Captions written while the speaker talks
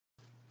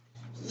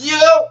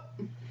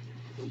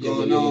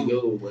going on?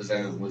 What's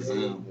on?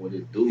 What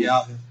it do?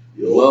 Yeah.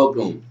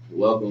 Welcome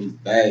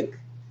back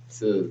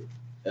to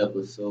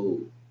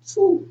episode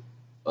 2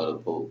 of the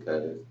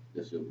podcast.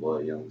 This your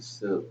boy Young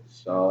Sip,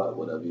 Shaw,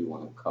 whatever you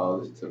want to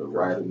call it. To the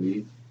right of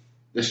me,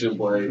 this your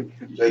boy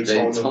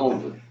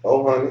Daytona.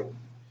 Oh, honey.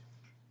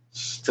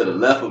 To the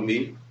left of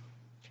me,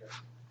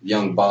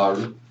 Young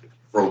Barry.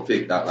 Bro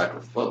picked out like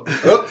a fuck.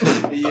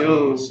 Yo, we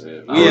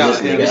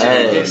out here.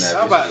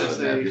 I'm about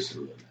to say.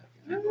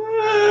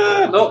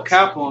 Don't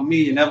cap on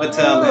me. You never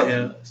tell it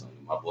here.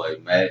 My boy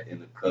Matt in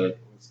the cut. You know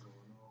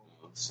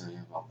what I'm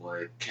saying? My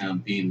boy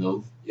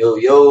Campino.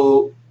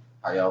 Yo.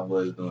 How y'all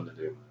boys doing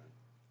today, man?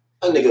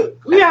 That nigga.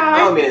 I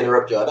don't mean to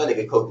interrupt y'all. That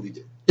nigga Copley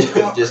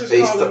just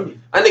FaceTime.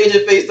 That nigga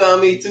just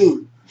FaceTime me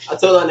too. I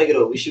told that nigga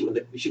though we shooting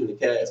the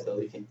cast though.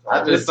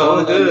 I just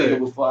told that nigga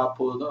before I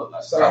pulled up.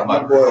 Like,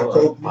 my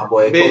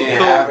boy Copley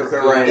in Africa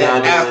right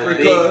now.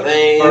 Africa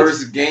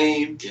first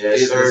game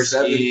is the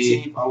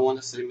 17th. 17th. I want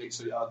to say make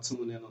sure y'all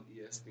tune in on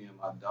ESPN.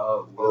 My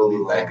dog will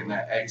be back in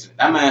that action.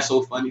 That man's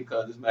so funny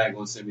because this man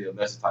gonna send me a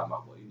message talking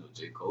about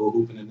J. Cole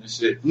hooping and this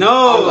shit.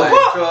 No, like,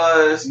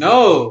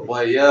 no,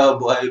 boy,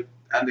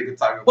 that nigga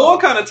talking about. What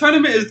kind of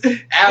tournament is this?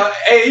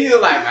 Hey, he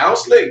was like, man, I'm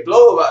slick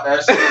blow about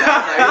that shit.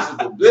 It's a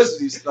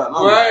publicity stunt.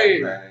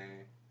 Right. Like,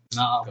 man.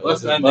 Nah,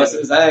 bust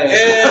his ass.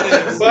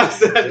 Yeah,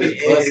 bust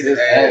his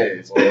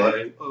ass,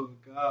 boy. Oh,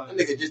 God. That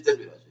nigga just did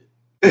that shit.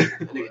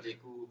 That nigga J.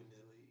 Cole.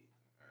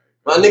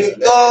 My nigga,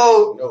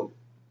 no.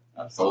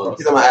 He's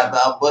talking about after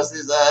I bust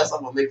his ass,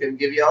 I'm gonna make him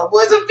give y'all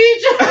boys a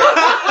feature.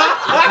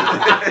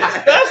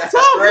 That's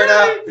tough. Straight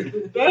up.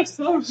 That's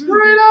tough.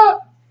 Straight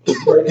up.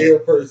 Right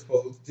here first,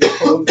 folks. J.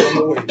 Cole's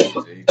on the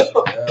way.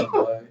 Yeah,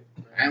 boy.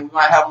 And we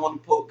might have him on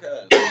the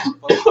podcast.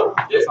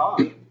 It's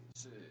hard.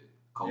 Shit.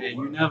 Yeah,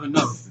 you never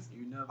know.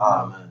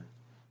 Man.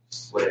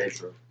 What an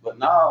intro. But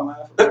nah, man,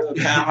 for real,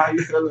 Cam, how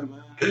you feeling,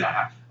 man?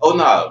 Oh,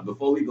 nah,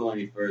 before we go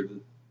any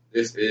further,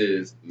 this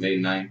is May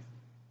 9th.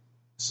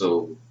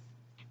 So,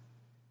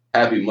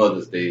 happy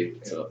Mother's Day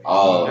to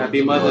all.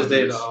 Happy Mother's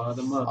Day to all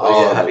the mothers.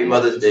 Oh, yeah, happy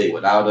Mother's Day.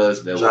 Without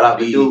us, there shout out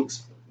would to be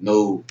Dukes.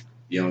 No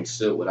Young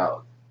Sip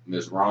without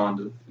Miss Rhonda,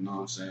 you know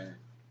what I'm saying?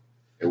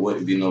 There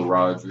wouldn't be no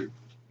Roderick,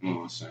 you know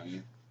what I'm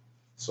saying?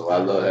 So I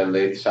love that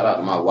lady. Shout out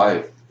to my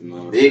wife, you know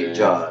what I'm saying?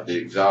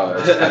 Big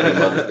Josh. Happy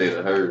Mother's Day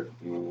to her,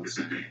 you know what I'm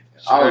saying?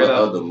 All the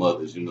other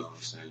mothers, you know what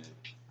I'm saying?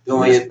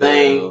 Doing your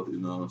thing. You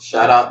know what I'm saying?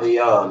 Shout out to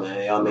y'all,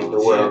 man. Y'all make the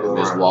world go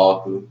Miss round.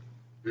 Walker.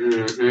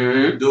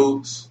 Mm-hmm.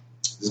 Dukes.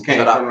 Just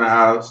came from the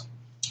house.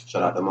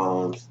 Shout out to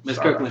moms. Miss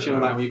Kirkland, she don't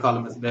like when you call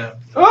her Miss Bell.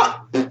 She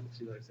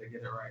likes to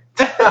get it right.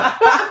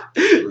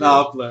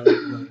 Nah, I'm playing. She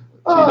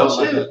don't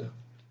like that.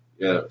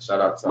 Yeah,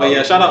 shout out to But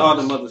yeah, shout out all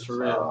the mothers for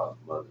real. all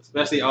the mothers.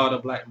 Especially all the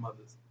black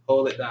mothers.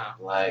 Hold it down.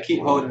 Like,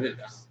 Keep holding it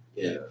down.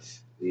 Yeah,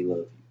 we love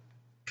you.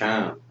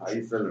 Cam, how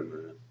you feeling,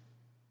 man?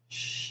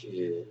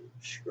 Shit,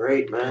 it's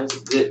great, man. It's a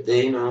good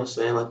day, you know what I'm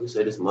saying? Like you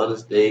said, it's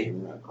Mother's Day.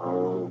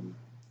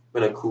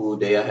 Been a cool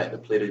day. I had to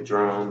play the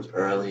drums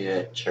early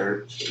at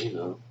church, you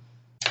know.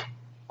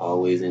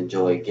 Always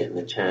enjoy getting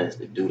the chance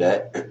to do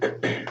that.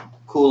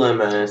 Coolin',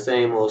 man.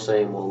 Same old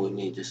with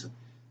me. Just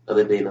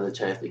another day, another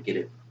chance to get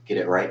it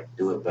right,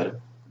 do it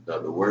better.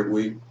 The work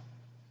week?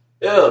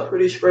 Yeah,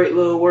 pretty straight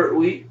little work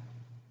week.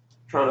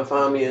 Trying to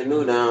find me a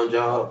new down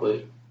job,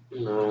 but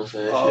you know what I'm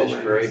saying?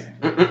 Shit's great.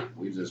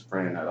 We just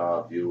praying that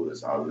our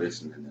viewers are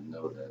listening and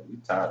know that we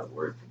tired of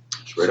working.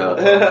 Straight up.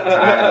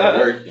 Tired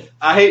of working.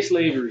 I hate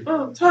slavery.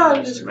 I'm tired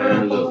of this,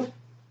 man. Look,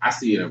 I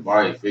see it in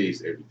Barry's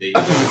face every day.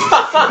 Because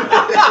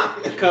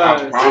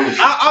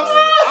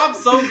I'm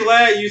so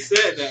glad you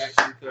said that.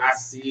 Actually, I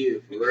see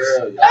it for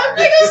real.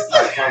 Like,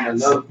 from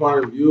another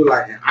point of view,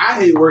 like, and I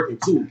hate working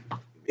too.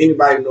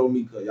 Anybody know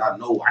me? Because y'all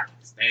know I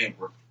can't stand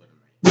working for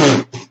the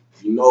man.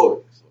 You know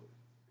it. So,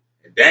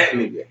 and that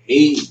nigga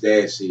hates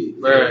that shit.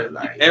 Bro,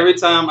 like, every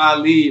time I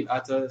leave, I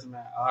tell this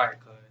man, all right,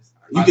 cuz.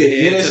 You can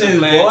hear that shit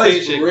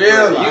voice for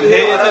real. You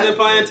head to the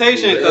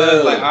plantation,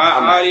 cuz. Like, I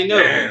already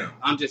know. Damn.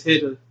 I'm just here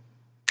to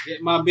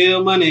get my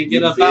bill money and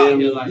get up out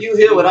here. Like, you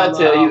hear what I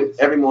tell you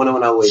every morning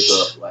when I wake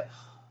up. Like,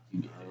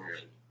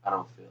 I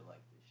don't feel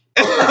like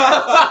this.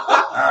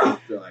 I don't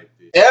feel like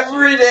this.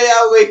 Every day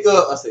I wake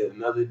up, I say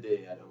another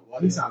day. I don't.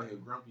 You sound like a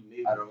grumpy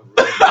nigga. I don't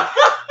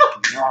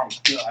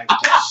feel like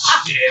this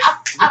shit.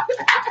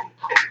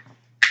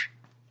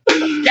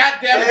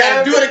 Goddamn, I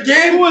gotta do it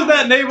again. Who was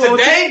that neighbor?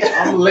 Today?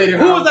 I'm later.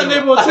 Who was that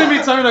neighbor?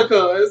 Timmy Turner,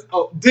 cuz.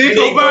 Oh,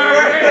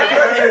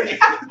 Dinkelberg.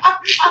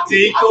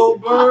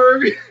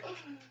 Dinkelberg.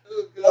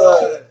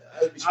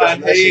 I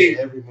hate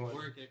every morning.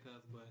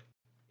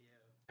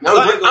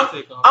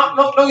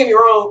 Don't get me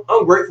wrong.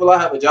 I'm grateful I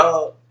have a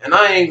job, and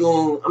I'm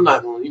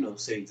not going,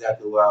 say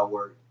exactly where I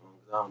work.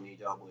 I don't need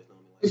y'all boys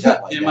knowing me like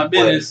that. Like in my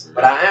business.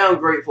 But I am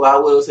grateful. I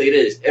will say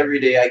this: every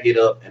day I get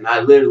up and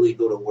I literally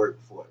go to work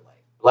for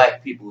like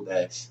black people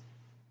that's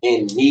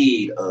in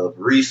need of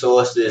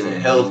resources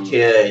and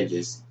healthcare and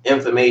just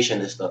information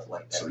and stuff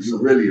like that. So you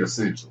really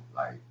essential,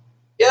 like.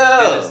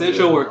 Yeah.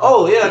 Essential work.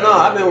 Oh yeah, no,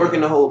 I've been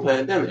working the whole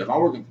pandemic. If I'm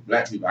working for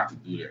black people, I can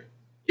do that.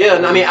 Yeah,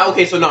 no, I mean,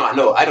 okay, so no,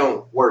 I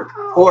don't work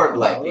for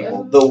black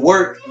people. The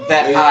work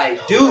that I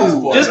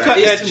do Just cut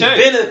is that to check.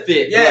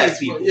 benefit Yeah, black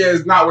people. yeah,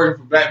 it's not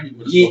working for black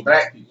people. It's for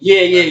black people.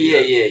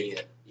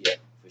 Yeah,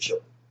 for sure.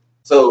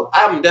 So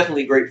I'm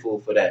definitely grateful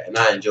for that, and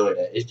I enjoy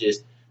that. It's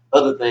just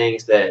other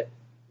things that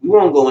we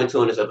won't go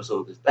into in this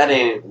episode because that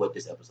ain't what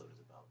this episode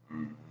is about.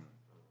 Mm-hmm.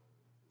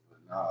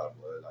 Nah,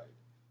 but like,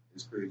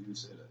 it's crazy you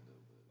say that though.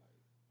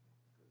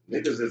 But,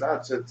 like, niggas is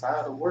out here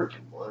tired of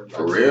working, boy. Like,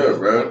 for real,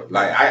 bro.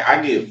 Like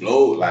I get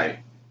blowed like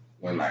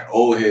when like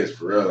old heads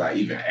for real like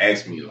even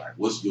ask me like,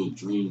 what's your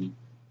dream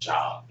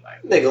job?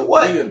 Like, Nigga,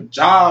 what? Nigga,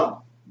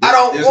 job. I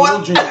don't want.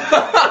 No dream.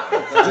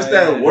 Just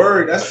that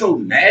word. That's so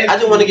nasty. I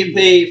just want to get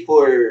paid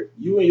for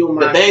you and your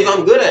the mind. things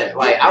I'm good at.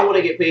 Like I want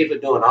to get paid for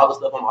doing all the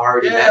stuff I'm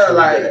already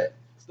naturally good at.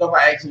 Stuff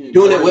I actually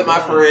doing it with my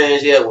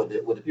friends,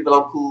 with the people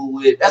I'm cool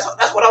with. That's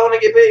what I want to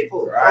get paid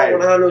for. Right. I don't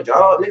want to have no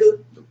job, nigga.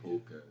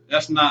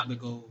 That's not the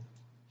goal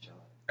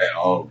at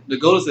all. The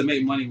goal is to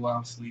make money while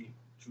I'm asleep.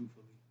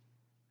 Truthfully.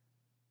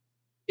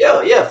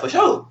 Yeah, for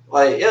sure.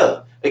 Like,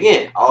 yeah.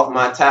 Again, off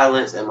my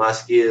talents and my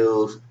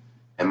skills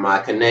and my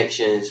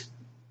connections,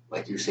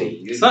 like you said,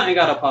 something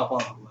gotta pop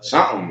off. Like,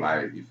 something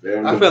like you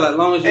feel me? I feel like as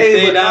long as you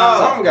stay down,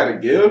 something gotta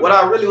give. What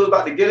I really was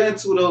about to get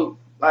into though.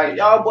 Like,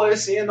 y'all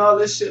boys seeing all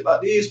this shit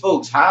about these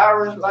folks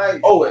hiring, like,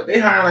 oh, they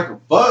hiring like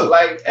a fuck.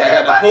 Like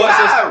everybody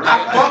hiring.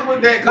 I fuck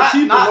with that because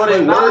people know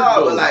they work,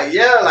 but like,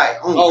 yeah,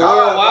 like, on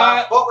God,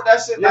 I fuck with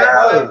that shit.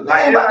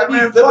 Like everybody be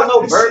flipping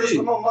no burgers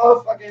for no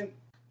motherfucking,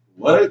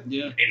 what?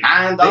 Yeah.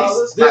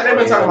 $9? They've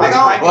been talking about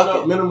hiking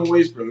up minimum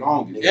wage for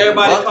long.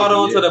 Everybody caught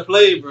on to the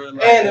play, bro.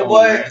 Like, and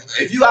boy,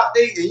 if you out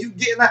there and you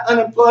getting that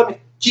unemployment,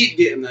 keep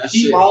getting that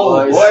shit. Keep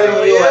on,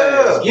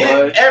 boy.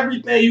 Get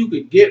everything you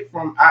could get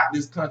from out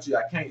this country.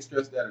 I can't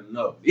stress that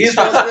enough. These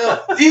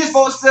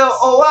folks still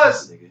owe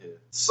us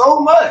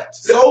so much.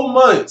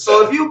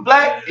 So if you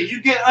black, if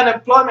you get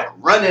unemployment,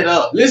 run it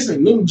up.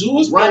 Listen, them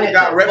Jewish folks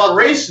got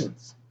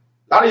reparations.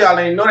 A lot of y'all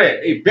ain't know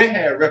that. They been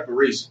had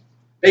reparations.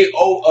 They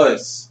owe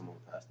us. Come on,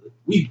 Pastor.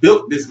 We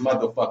built this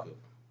motherfucker.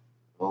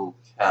 Oh,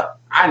 cow.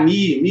 I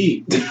need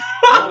me.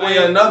 One way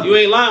or another. You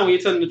ain't lying when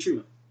you're telling the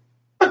truth.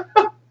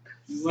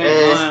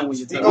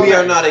 We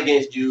are not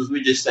against Jews.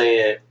 We're just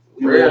saying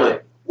we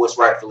want what's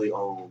rightfully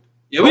owned.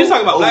 Yeah, we're just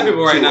talking about black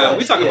people right now.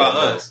 We're talking about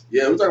us.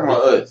 Yeah, we're talking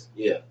about us.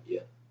 Yeah.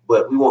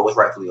 But we want what's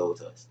rightfully owed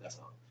to us. That's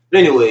all. But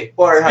anyway,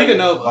 Barry, how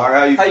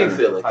you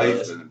feeling? How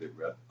you feeling, big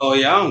bro? Oh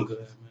yeah, I'm good,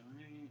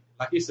 man.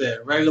 Like you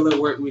said, regular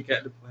work week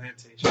at the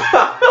plantation.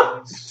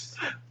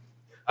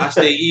 I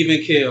stay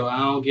even kill. I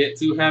don't get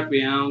too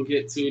happy. I don't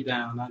get too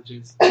down. I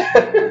just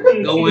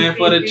go in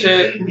for the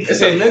check.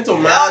 It's a mental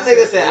mindset. Y'all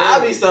niggas said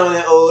I be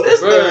something old.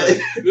 This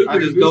I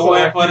just go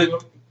in for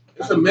the.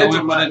 It's a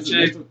mental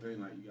mindset.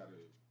 Like you gotta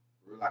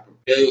like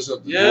prepare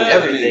yourself. Yeah,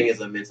 everything is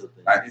a mental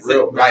thing. Like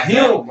real. Like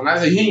when I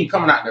say he ain't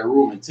coming out that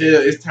room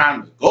until it's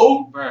time to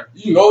go, bro.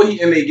 You know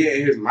he in there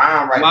getting his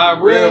mind right. My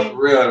room,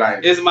 for real,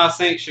 like is my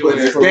sanctuary.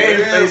 Put his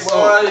game face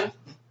on.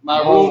 My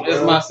room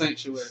is my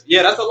sanctuary.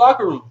 Yeah, that's a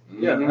locker room.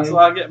 Yeah, that's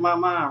where I get my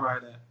mind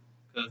right at.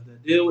 Because to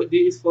deal with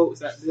these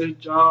folks at this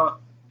job,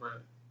 bro.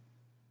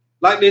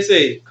 Like they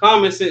say,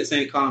 common sense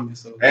ain't common.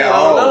 So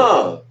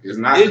no, it's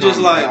not. It's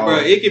just like, bro,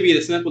 it could be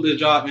the simplest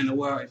job in the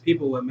world and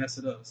people would mess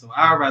it up. So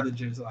I'd rather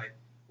just like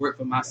work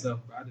for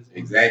myself, bro.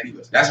 Exactly.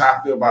 That's how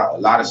I feel about a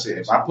lot of shit.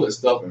 If I put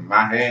stuff in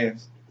my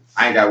hands,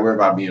 I ain't got to worry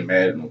about being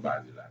mad at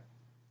nobody.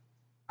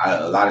 Like,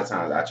 a lot of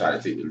times I try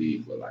to take the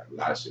lead for like a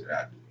lot of shit that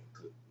I do.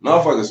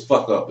 Motherfuckers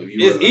fuck up. If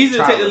you it's easy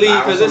to take the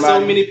lead because there's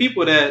so many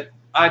people that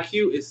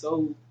IQ is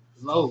so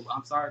low.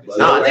 I'm sorry.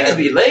 Nah, niggas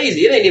be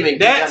lazy. It ain't even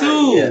that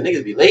too. Yeah,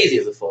 niggas be lazy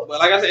as a fuck. But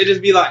like I said, it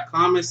just be like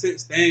common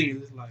sense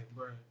things. It's like,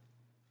 bro,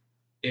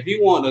 if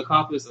you want to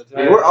accomplish a task,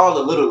 we're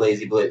all a little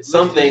lazy, but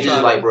some things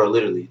just like, bro,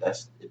 literally,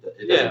 that's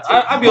it.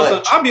 I'll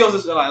be on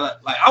some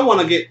like I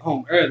want to get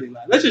home early.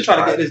 Like, let's just try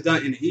to get this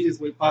done in the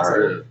easiest way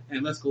possible,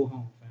 and let's go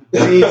home.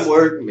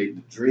 Teamwork make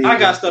the dream. I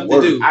got stuff to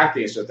do. I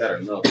can't shut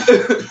that enough.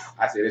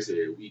 I say this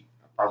every week.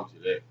 I promise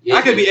you that. Yeah,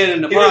 I could be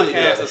editing the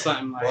podcast or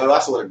something like that. Well, I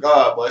swear to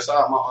God, boy. Shout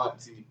out my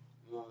auntie.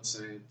 You know what I'm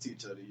saying?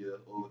 Teacher of the year.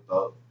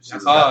 Overthought.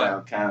 She's a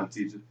goddamn kind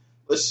teacher.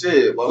 But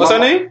shit. Boy, what's her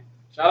name?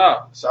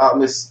 Shout out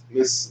Miss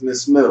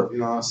Smith. You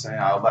know what I'm saying?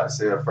 I was about to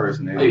say her first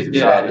name.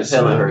 Yeah,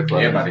 telling her.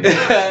 Everybody.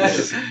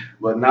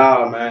 But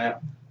nah, man.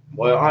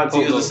 Boy,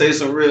 auntie used to say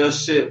some real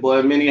shit.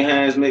 Boy, many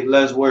hands make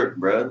less work,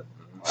 bro.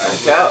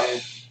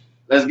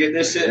 Let's get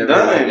this shit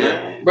done,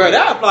 man. Bro,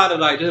 that apply to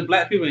like just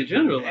black people in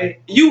general.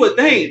 Like, you would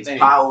think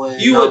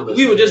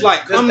we would just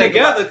like come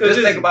together because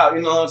just think about,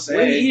 you know what I'm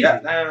saying?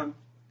 Goddamn,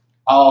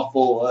 all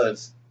for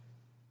us,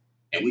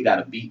 and we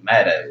gotta beat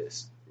mad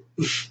ass.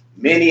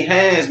 Many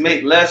hands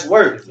make less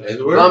work.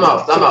 I'm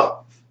out.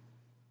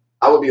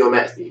 I would be on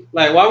Matt's team.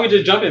 Like, why we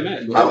just jump in,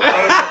 Matt?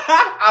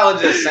 I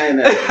was just saying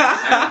that.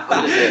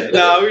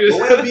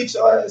 We'll beat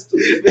your ass too.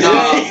 First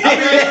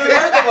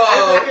of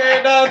all,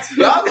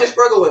 y'all can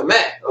struggle with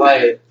Matt.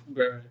 Like,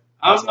 bro,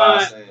 I'm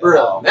not.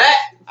 Bro, Matt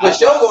for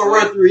sure gonna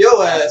run through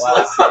your ass.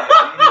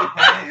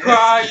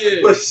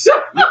 crying. For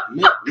sure.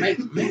 Make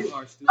You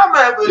are stupid. I'm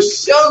at for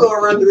sure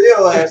gonna run through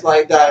your ass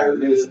like that.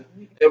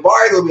 And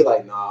Barry gonna be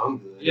like, nah, I'm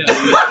good. Yeah,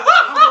 I'm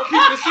gonna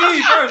peep the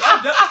scene first.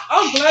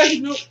 I'm glad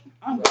you know.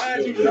 I'm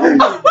glad you know. I'm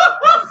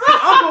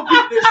gonna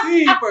peep the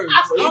scene first.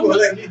 So you gonna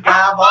let me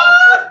dive off?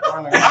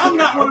 I'm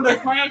not one of the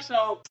crash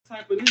out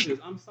type of niggas.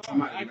 I'm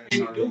sorry, I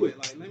can't do it.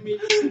 Like, let me.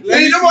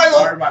 Hey, nobody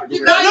gonna.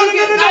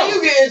 Now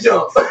you getting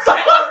jumped.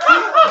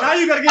 Now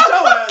you gotta get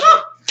your ass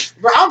up.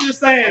 Bro, I'm just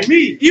saying,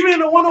 me. Even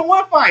in a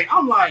one-on-one fight,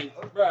 I'm like,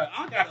 bro,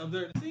 I gotta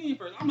observe the scene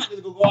first. I'm not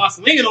just gonna go out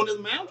swinging on this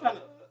man. I'm trying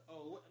to.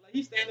 Oh, like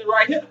he's standing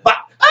right here.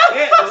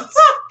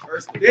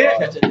 Yeah,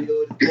 Catch a nigga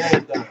with his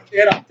hands down.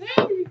 yeah, I'm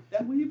telling you,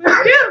 that's when you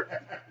better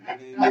get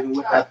him. Even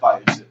with that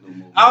fight shit no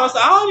more. I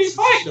don't even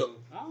fight though.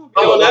 I don't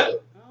be on that.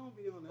 I don't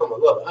be on I'm that.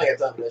 a lover. I ain't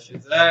got time for that shit.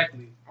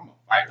 Exactly. I'm a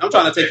fight. I'm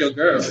trying to take your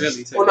girl.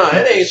 Really. Well, nah,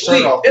 it ain't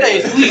sweet. It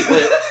ain't sweet,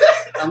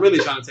 but I'm really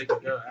trying to take your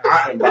girl.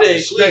 it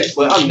ain't sweet.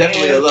 But I'm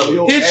definitely a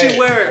lover. Hit you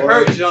where it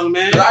hurts, young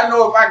man. I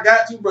know if I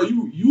got to, bro,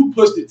 you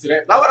pushed it to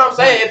that. Like what I'm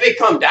saying, if it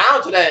come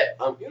down to that,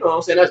 you know what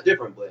I'm saying, that's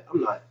different. But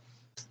I'm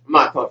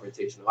not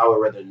confrontational. I would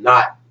rather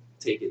not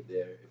take it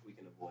there if we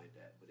can avoid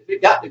that. But if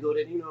it got to go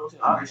there, you know what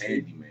I'm I'm a saying?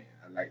 handy man.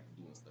 I like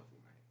doing stuff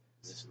with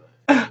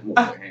my hands. I'm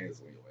gonna put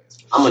hands on your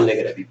ass. I'm a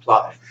nigga that be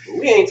plotting. But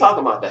we ain't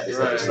talking about that this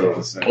Right.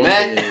 episode.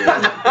 Man.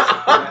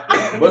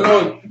 But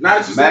no, not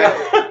just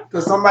that.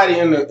 Because somebody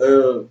in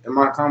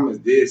my comments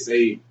did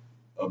say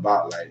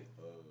about like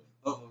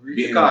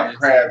being like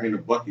crab in the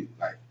bucket,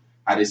 like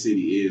how this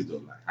city is though.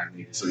 Like how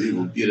niggas, So you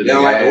gonna get it? They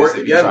don't like to work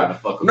together. Trying to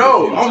fuck up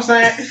No, I'm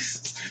saying,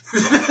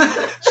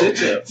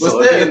 shit, yeah. but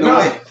still,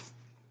 no.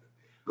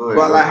 Go ahead.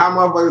 But like how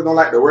motherfuckers don't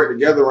like to work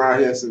together around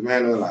here in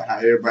Savannah, like how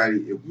everybody,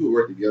 if we would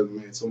work together,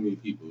 man, so many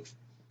people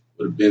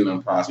would have been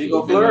unprosperous. You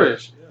gonna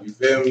flourish. You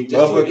feel me? Just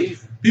do it Motherfuckers,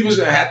 easy. people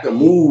shouldn't have to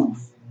move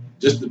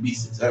just to be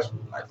successful,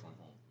 like from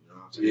home. You know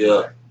what I'm saying?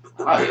 Yeah.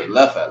 I just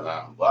left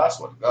Atlanta, but I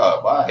swear to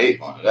God, boy, I hate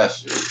going to that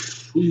shit.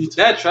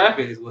 That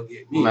traffic is what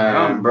get me.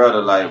 Man,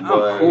 brother, like, I'm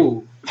boy.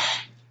 cool.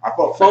 I fuck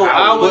 4 for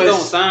hours but-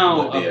 don't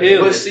sound but yeah,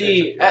 appealing. But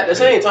see, at the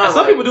same time, And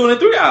some like, people doing it in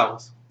 3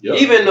 hours. Yeah.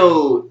 even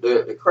though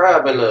the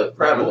crab and the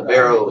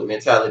barrel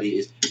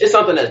mentality it's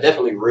something that's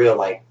definitely real,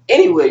 like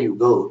anywhere you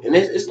go, and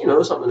it's you know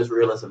it's something that's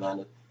real in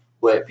Savannah.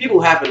 But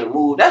people having to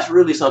move, that's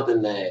really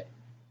something that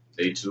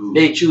They too.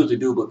 they choose to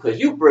do because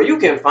you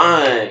can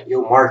find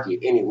your market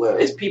anywhere.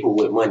 It's people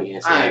with money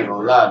and I ain't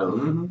gonna lie though.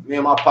 Mhm. Me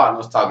and my partner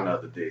was talking the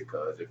other day,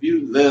 cause if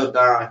you live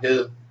down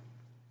here,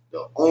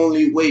 the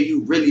only way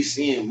you really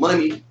seeing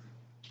money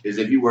is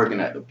if you working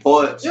at the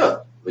ports, Yeah,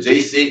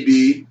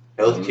 JCB,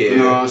 healthcare, you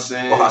know what I'm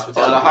saying, or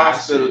hospitality. or the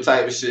hospital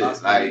type of shit.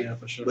 Like, yeah,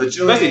 for sure. but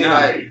you Especially ain't now.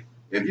 like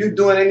if you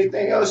doing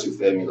anything else, you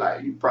feel me?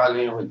 Like you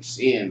probably ain't really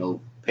seeing no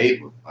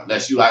paper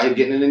unless you out here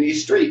getting in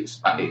these streets.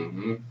 Like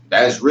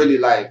that's really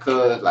like,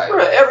 cause like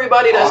Bruh,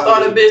 everybody that all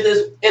started the- business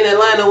in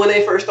Atlanta when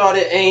they first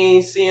started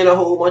ain't seeing a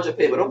whole bunch of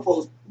paper. Them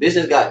folks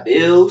business got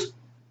bills.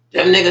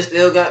 Them niggas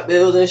still got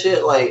bills and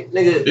shit. Like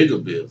nigga, bigger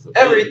bills.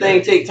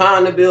 everything take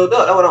time to build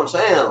up. That's what I'm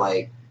saying.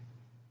 Like,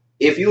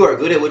 if you are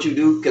good at what you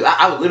do, because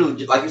I was literally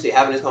just, like you say,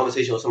 having this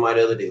conversation with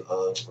somebody the other day.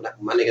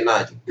 My nigga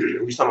Najee, we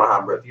was talking about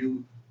how, bro, if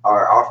you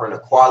are offering a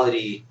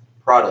quality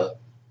product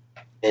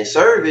and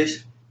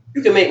service,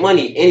 you can make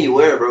money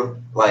anywhere, bro.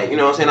 Like, you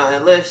know what I'm saying?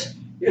 Unless,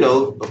 you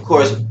know, of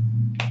course,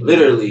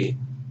 literally,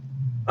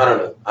 I don't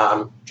know.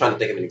 I'm trying to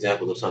think of an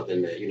example of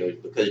something that, you know,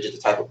 because just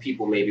the type of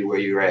people maybe where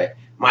you're at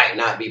might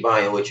not be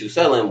buying what you're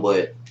selling.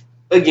 But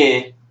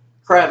again,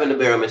 crab in the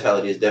barrel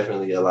mentality is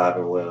definitely alive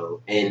and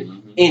well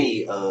in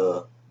any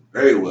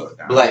very well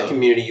down black here.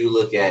 community you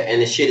look at.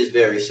 And the shit is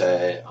very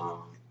sad.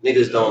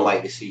 Niggas don't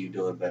like to see you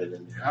doing better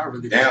than them. I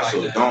really Damn, just so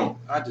like that. don't.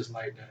 I just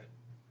like that.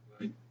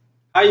 Like,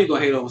 how you gonna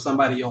hate over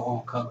somebody your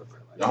own color, bro?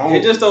 Your Like, own-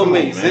 it just don't come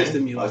make on, sense man. to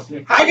me.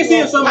 Like, How I can see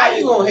if somebody how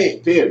you gonna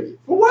hate? Period.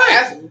 For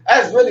what?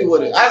 That's really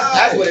what it.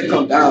 That's what it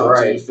comes down to.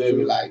 Right. You feel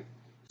me? Like,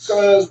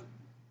 cause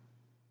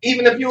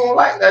even if you don't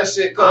like that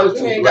shit, cause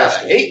you ain't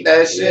gotta hate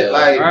that shit. Yeah.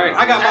 Like, Right.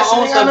 I got that my shit own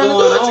ain't stuff got nothing to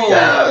going do with on. you.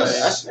 Yeah, Like,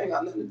 that shit ain't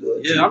got nothing to do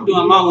with you. yeah, I'm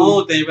doing my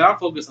own thing, but I'm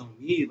focused on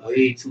me. Like,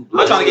 Way too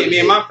I'm trying to get me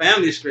and my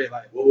family straight.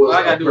 Like, What was what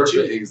I gotta a do with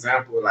perfect you?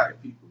 example? Like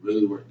if people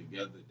really work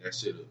together, that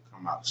shit will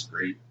come out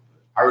straight.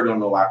 I really don't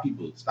know why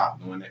people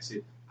stop doing that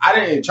shit. I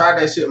didn't try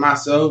that shit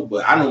myself,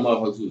 but I know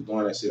motherfuckers who was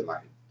doing that shit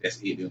like that's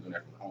it. They was doing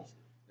that from home.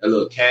 That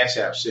little cash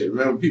app shit.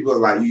 Remember, people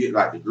like you get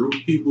like the group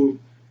of people.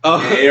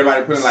 And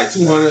everybody putting like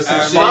 200 or some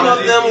shit. Some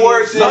of them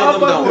work, some of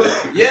them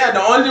don't. Yeah, the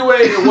only way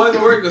it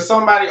wasn't working because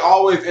somebody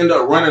always end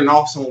up running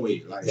off somewhere,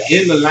 like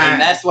in the line.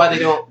 And that's why they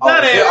don't.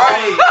 That ain't They right.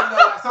 always, you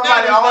know, like,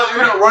 somebody always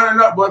end up running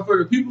up, but for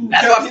the people who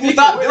That's kept why people sticking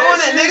stop with doing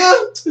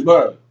that it, shit,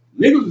 bro,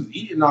 niggas was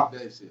eating off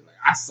that shit. Like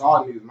I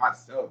saw niggas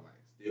myself, like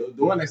still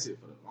doing that shit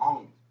for the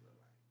longest.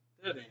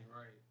 That ain't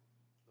right.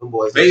 Them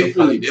boys,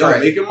 Basically, they were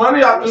making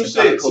money off them That's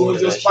some kind shit. of As soon code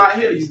as your that spot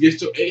shit here, is. you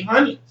get your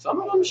 800.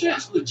 Some of them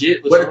shit's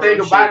legit. But the thing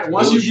about it,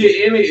 once you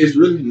get in it, it's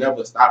really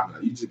never stopping.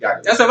 Like, you just got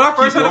to. That's when I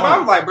first Keep heard about it. I going.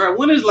 was like, bro,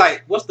 when is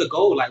like, what's the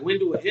goal? Like, when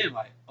do it end?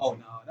 Like, oh no,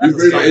 You that's a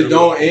really, scam. it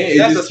don't end. It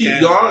That's just a keeps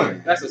scam.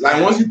 going. That's a Like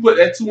scam. once you put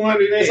that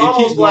 200 in, It's it almost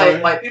keeps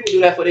going. like people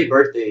do that for their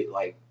birthday.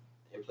 Like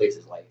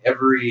places. Like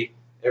every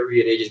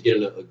year they just get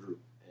in a group,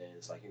 and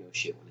it's like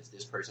shit. When it's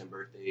this person's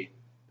birthday, you know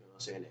what I'm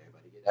saying?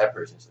 Everybody get that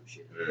person some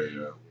shit.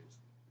 Yeah.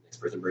 Next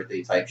person's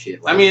birthday type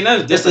shit. Like, I mean,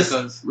 that's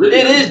different.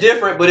 It is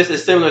different, but it's a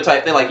similar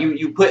type thing. Like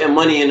you putting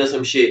money into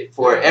some shit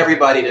for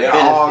everybody to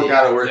benefit. They all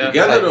gotta work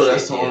together though.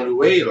 That's the shit, only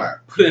way.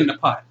 Like put it in the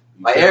pot.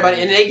 Like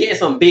everybody, and they getting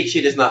some big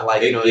shit. It's not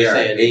like what you're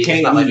saying. It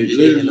can't not like they're just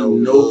getting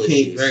no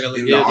shit. Regular.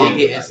 They're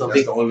getting some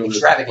big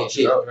extravagant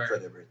shit for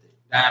their birthday.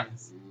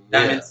 Diamonds.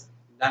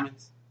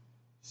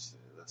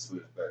 Let's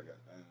switch back at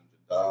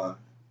Don.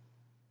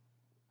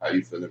 How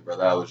you feeling,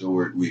 brother? How was your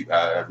work week?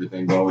 How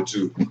everything going with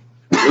you?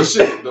 Well,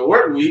 shit, the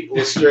work week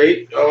was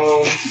straight. You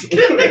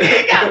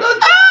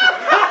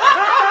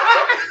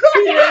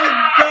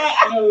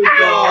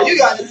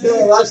got to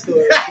tell that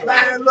story.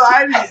 Man, look,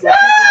 I need to.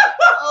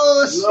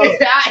 Oh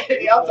shit!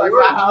 I'm talking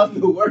about how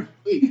the work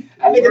week.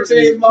 That nigga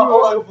changed my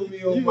oil for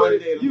me on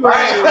Monday.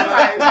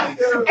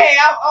 Hey,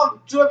 I'm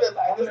tripping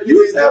like this.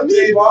 You tell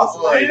me, boss.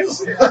 I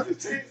just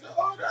changed the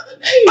oil the other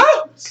day.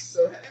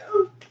 So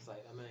hell. It's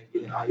like,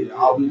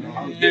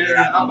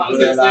 I'm about to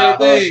say the same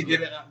thing.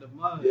 Get it out the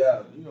mud.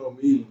 Yeah, you know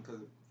me.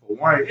 Because for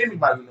one,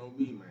 anybody know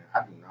me, man. I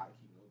do not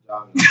keep no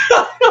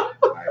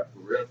job. Like for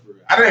real.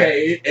 I done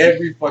had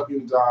every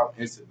fucking job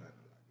incident.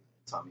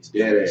 Tommy's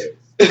Dead ass.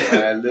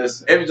 Man,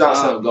 listen. Every job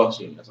except golf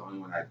team. That's the only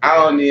one I do. I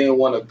don't even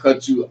want to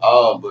cut you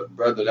off, but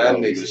brother, that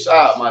nigga,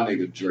 shout out my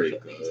nigga Dre,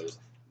 cuz.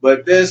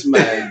 But this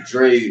man,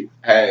 Dre,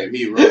 had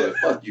me rolling.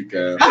 Fuck you,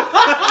 cuz. Dre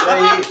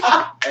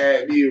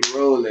had me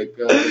rolling,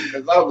 cuz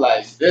I'm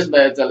like, this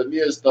man telling me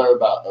a story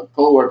about a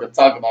coworker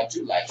talking about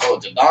you, like, oh,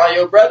 Jadon,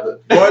 your brother?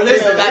 Boy,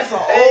 listen, that's an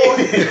old.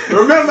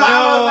 Remember, I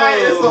was like,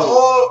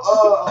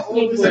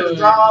 it's an old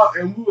job,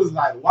 and we was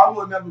like, why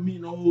would never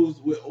meet no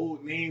hoes with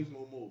old names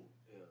no more?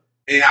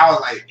 And I was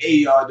like, hey,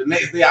 y'all, the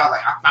next day I was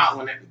like, I found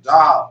one at the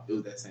job. It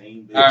was that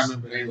same bitch. I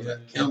remember it was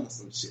like Kim or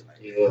some shit like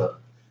that. Yeah.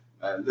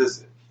 Man,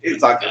 listen, he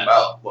talking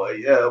about, boy,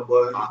 yeah,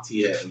 boy.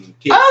 Auntie had them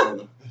kids on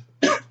them.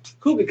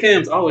 Cougar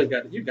Cam's always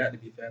got to be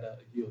fat out.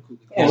 You a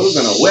Cougar Cam. Oh, it was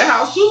in a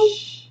warehouse too?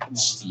 Come on.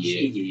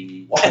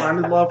 Yeah. Walk around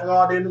this motherfucker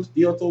all day in them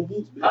steel toe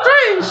boots, bitch.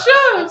 Hey,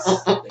 shucks.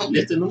 They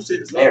lifting them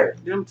shits There.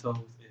 Them toes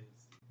is.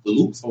 The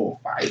loops on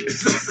fire.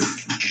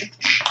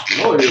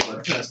 Oh, it is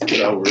like that's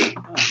that word.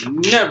 I've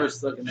never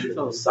stuck in their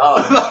toes.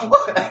 Solid.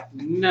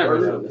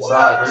 Never.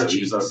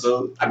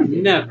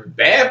 Never.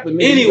 Bad for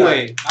me.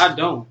 Anyway, I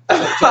don't. So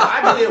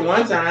I did it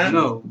one time.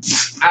 No.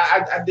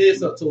 I did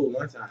something to her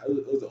one time.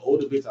 It was an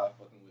older bitch I was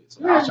fucking with,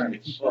 so I was trying to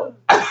keep up.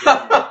 I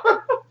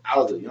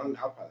was probably like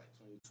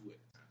 22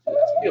 at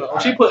the time.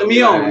 She putting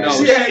me on. No,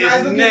 She had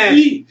nice looking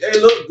feet. They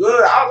look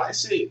good. I was like,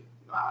 shit.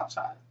 I'll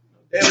try.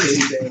 Damn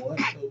anything one.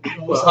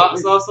 Put hot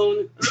sauce on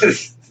it.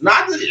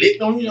 Not just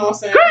licked on, you know what I'm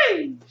saying?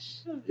 Great.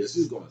 Yeah,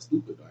 she's going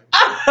stupid, right?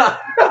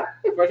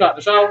 Fresh out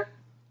the shower.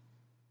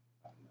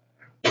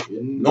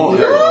 No,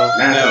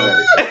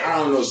 I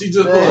don't know. She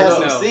just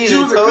she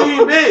was a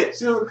clean bitch.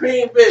 She was a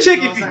clean bitch.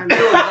 Chicken feet.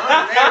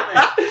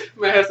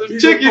 Man, had some She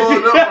chicken just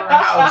pulled feet. up from her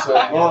house. So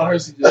on her,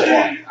 she just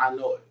walked. I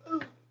know it.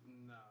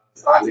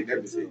 So I licked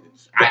that bitch head.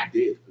 I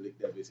did lick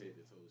that bitch head.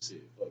 So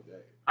shit, fuck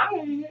that. I'm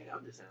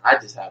just saying. I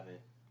just haven't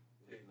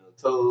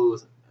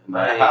toes.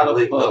 Man, how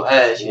the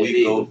fuck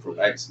we go from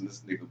asking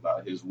this nigga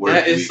about his work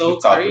That is week so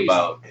to talk crazy.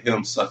 about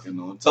him sucking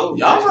on toes?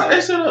 Y'all fuck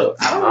that shit up.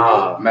 I don't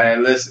know.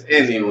 Man, listen,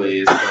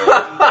 anyways.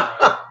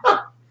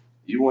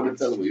 You want to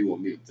tell him or you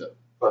want me to tell him?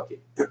 Fuck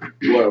it.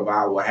 What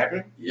about what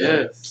happened?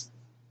 Yes.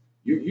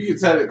 You can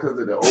tell it because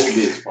of the old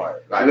bitch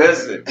part. Like,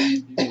 listen,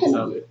 You can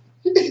tell it.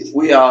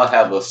 we all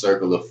have a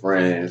circle of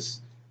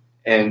friends,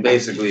 and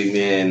basically,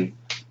 me and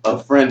a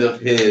friend of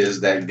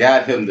his that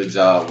got him the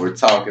job, we're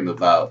talking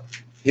about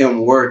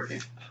him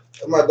working.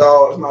 My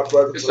dog, my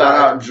brother. Shout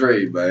out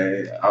Dre,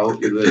 man. I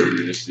hope you listen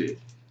to this shit.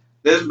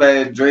 This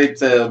man, Dre,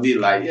 tell me,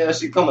 like, yeah,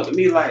 she coming to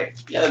me like,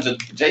 yeah,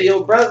 J,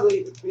 your brother.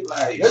 Be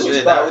like,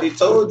 shit, that what he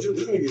told you?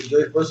 This nigga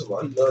Dre, first of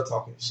all, he love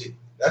talking shit.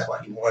 That's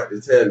why he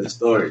wanted to tell the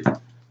story.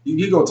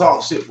 He gonna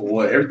talk shit for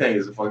what? Everything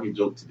is a fucking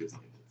joke to this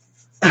nigga.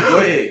 Go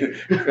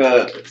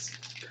ahead.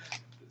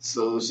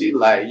 So she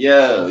like,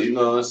 yeah, you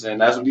know what I'm saying?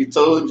 That's what he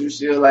told you.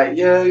 She was like,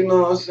 yeah, you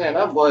know what I'm saying?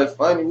 That boy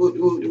funny.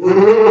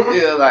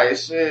 Yeah, like,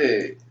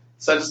 shit.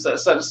 Such and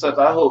such,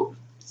 I hope.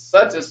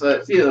 Such and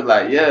such. He was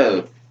like,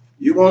 yeah,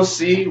 you gonna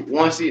see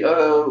once he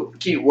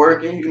keep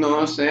working, you know what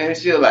I'm saying?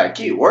 She was like,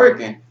 keep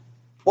working.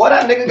 Boy,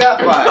 that nigga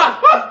got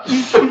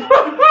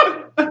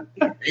fired.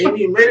 Ain't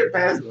even made it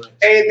past lunch.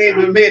 Ain't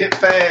even made it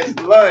past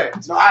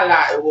lunch. No, I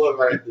lied. It was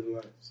right after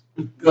lunch.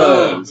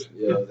 Cause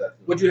Yeah, it was after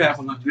What'd you have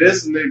for lunch?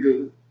 this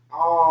nigga,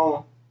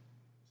 some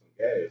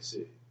gas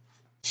shit.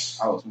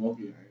 I was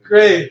smoking.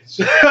 Great.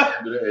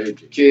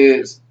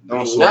 kids,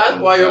 don't smoke.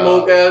 That's why your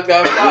moke ass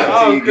got fired.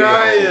 Oh,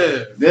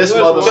 God. This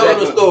Tell them the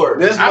motherfucker. story.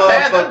 This I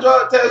passed the motherfucker.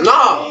 drug test.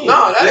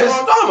 No, that's what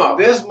I'm talking about.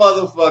 This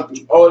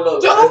motherfucker. Oh, no.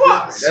 Tell them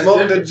why.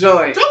 Smoked the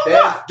joint. Tell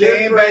them Then why.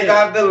 came back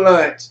after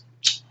lunch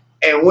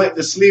and went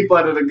to sleep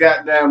under the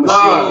goddamn machine.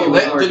 No, he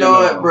was let working you know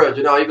on. it, bro.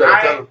 You know you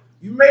gotta tell them.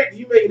 You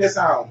making that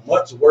sound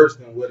much worse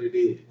than what it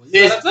is.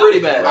 It's pretty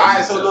bad. All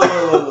right, so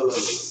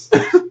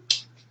look.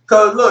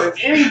 Cause look,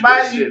 if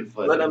anybody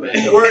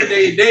work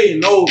their day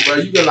knows, bro,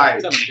 you can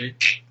like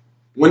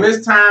when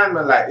it's time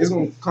and like it's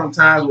gonna come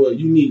times where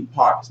you need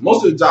parts.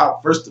 Most of the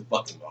job first to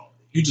fucking go.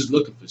 You just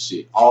looking for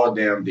shit all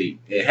damn day.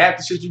 And half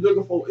the shit you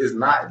looking for is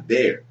not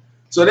there.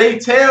 So they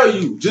tell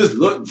you just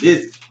look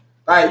busy.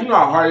 Like, you know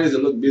how hard it is to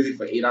look busy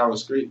for 8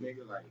 hours straight,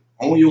 nigga? Like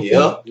on your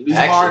feet. These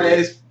hard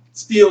ass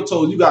steel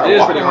toes. You gotta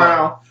walk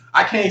around.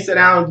 I can't sit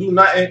down and do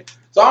nothing.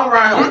 So I'm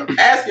around here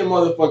asking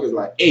motherfuckers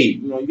like, hey,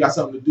 you know, you got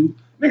something to do?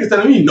 Niggas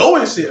telling me no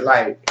and shit.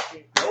 Like,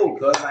 no,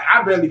 cuz like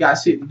I barely got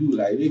shit to do.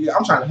 Like, nigga,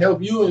 I'm trying to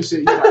help you and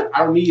shit. You're like,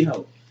 I don't need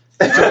help.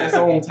 That's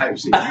own type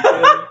shit.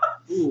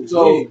 Ooh,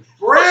 so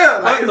for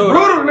real, like it's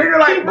brutal, nigga.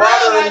 Like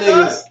bothering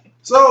niggas.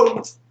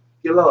 So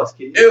you lost,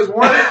 kid. It was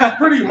one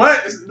pretty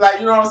much like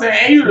you know what I'm saying.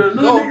 And you the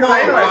new nigga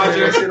like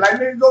that shit. Like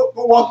nigga, go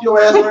walk your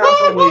ass around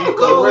somewhere for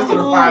the rest of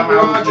the 5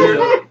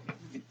 miles.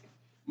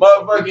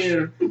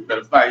 Motherfucking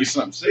better find you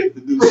something safe to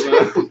do,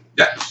 son.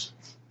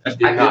 That's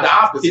the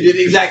opposite. He did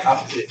the exact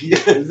opposite.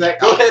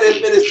 Exactly. Go ahead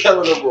and finish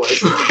telling the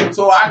boys.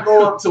 So I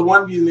go up to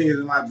one of these niggas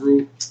in my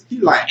group. He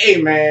like,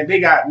 hey man, they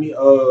got me.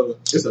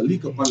 There's a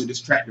leak up under this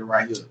tractor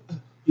right here.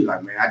 He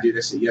like, man, I did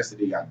that shit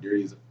yesterday. Got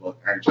dirty as a fuck.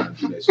 I ain't trying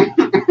to do that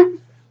shit.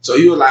 So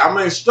he was like, I'm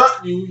gonna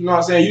instruct you. You know what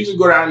I'm saying? You just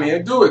go down there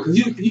and do it, cause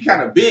he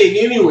kind of big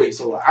anyway.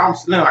 So I'm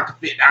slim. I can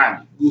fit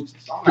down there.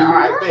 So I'm like, all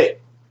right, bet.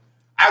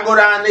 I go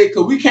down there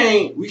because we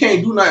can't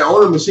do nothing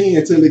on the machine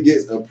until it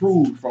gets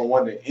approved from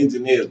one of the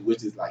engineers,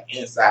 which is like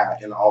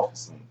inside in the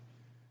office. And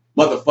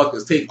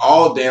motherfuckers take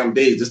all damn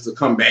days just to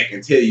come back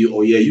and tell you,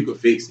 oh yeah, you can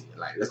fix it.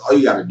 Like that's all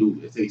you gotta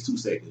do. It takes 2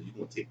 seconds. You're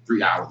gonna take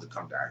 3 hours to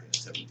come down here and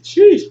tell me this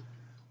shit.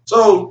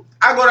 So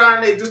I go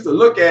down there just to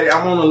look at it.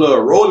 I'm on a little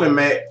rolling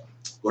mat.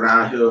 Go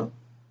down here.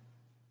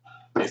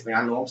 Next thing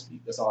I know, I'm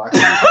asleep. That's all I can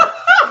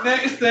do.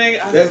 Next thing,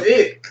 that's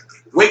it.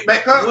 Wake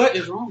back up. What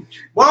is wrong?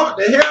 Well, what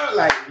the hell?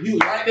 Like, you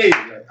was right there.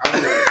 Like, I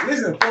was like,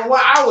 listen, from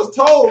what I was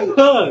told,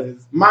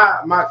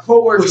 my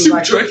coworkers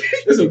like,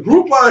 it's a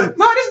group of.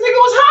 No, this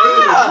nigga was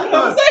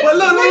high. But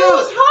look,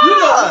 you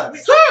know,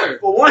 sir.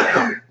 For one,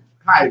 I'm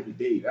high every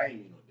day. That ain't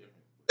even no different.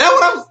 That's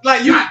what I was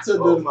like. You not to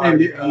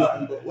defend it,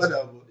 but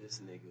whatever. This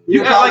nigga.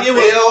 You act like it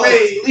was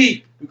paid.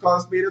 Sleep. You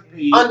can't speed of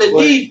paid.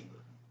 Underneath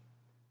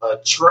a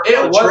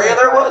trailer,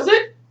 was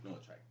it? No,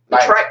 a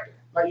tractor. Tractor.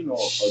 Like, you know, a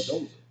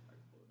dozer.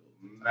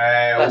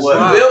 Man, what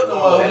built them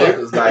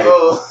motherfuckers like?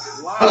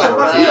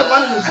 We have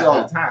running this shit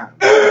all the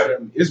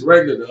time. It's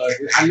regular to us.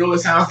 I know it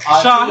sounds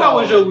odd. Sean, how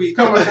was your week?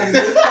 Coming from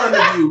this point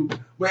of view,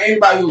 but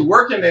anybody who's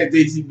working at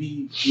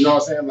JCB, you know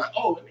what I'm saying? I'm like,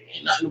 oh, it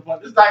ain't nothing upon.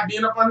 It's like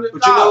being up under the.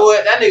 But you know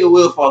what? That nigga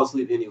will fall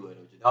asleep anyway.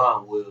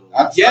 Don will.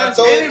 Yeah,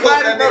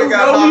 anybody that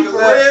know me for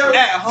real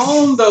at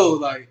home though,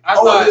 like I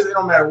thought it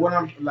don't matter what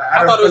I'm like.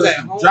 I thought it was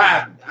at home.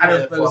 Driving, I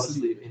done fell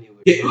asleep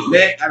anyway. Getting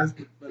neck, I done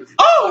fell asleep.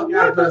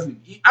 I fell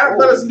asleep. I done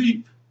fell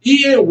asleep.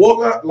 Eating,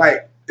 woke up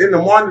like in the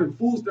morning, the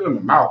food's still in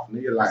my mouth,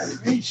 nigga. Like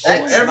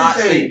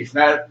everything.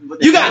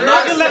 You got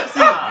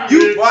narcolepsy.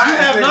 You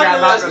have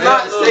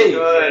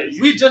narcolepsy.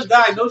 We just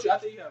diagnosed you. I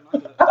think you have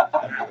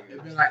narcolepsy.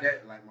 It's been like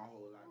that like my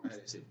whole life.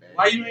 That shit bad.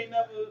 Why you ain't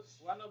never?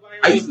 Why nobody?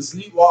 I used to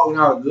sleepwalk when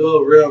I was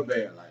little, real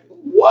bad. Like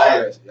what?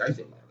 I used to like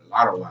a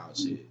lot of wild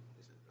shit.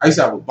 I used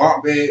to have a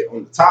bunk bed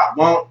on the top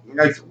bunk.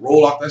 I used to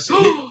roll off that shit,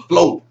 hit the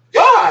floor.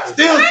 God,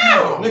 still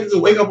sleeping. Niggas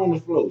just wake up on the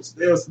floor,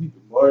 still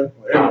sleeping, boy.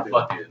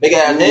 Big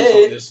ass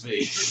head. This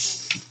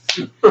face.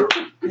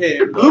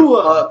 Yeah, blew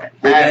up.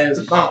 Big ass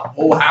thump.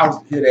 Whole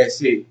house hear that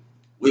shit.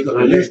 Wake up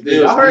the next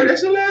day. I heard that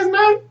shit last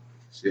night.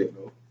 Shit,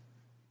 no.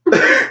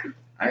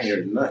 I ain't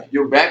heard nothing.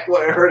 Your back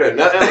wasn't hurt or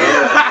nothing.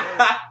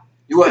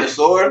 You wasn't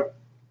sore.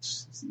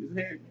 See his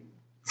head,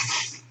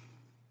 nigga.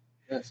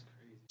 That's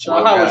crazy.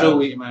 Sean, how was your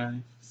week,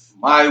 man?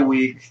 My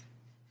week.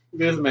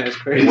 This man's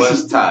crazy. It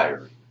was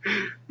tiring.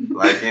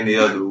 Like any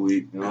other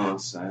week, you know what I'm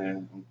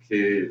saying? Them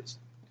kids.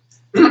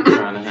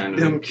 Trying to handle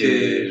them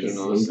kids, you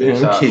know what I'm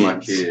saying? Shout out to my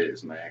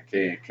kids, man.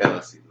 Kay and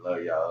Kelsey,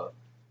 love y'all.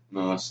 You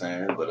know what I'm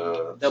saying?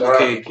 But double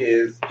K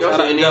kids.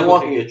 Shout out to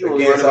walking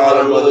against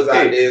all the mothers out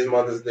there. It's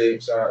Mother's Day.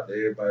 Shout out to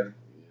everybody.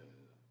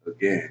 Yeah.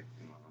 Again,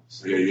 you know what I'm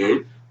saying? Yeah.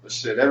 But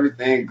shit,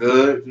 everything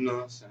good, you know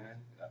what I'm saying?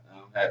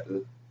 I had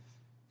to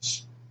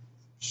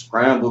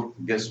scramble,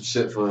 get some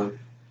shit for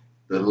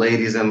the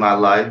ladies in my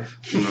life,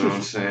 you know what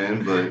I'm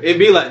saying? But it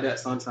be like that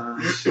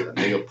sometimes. Shit, a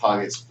nigga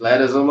pockets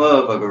flat as a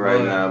motherfucker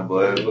right now,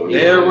 boy.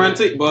 They'll run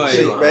to boy.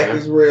 Shit back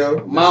is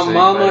real. My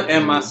mama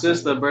and my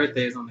sister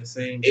birthdays on the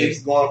same day.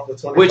 It's going for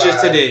 25. Which is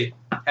today.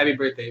 Happy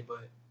birthday,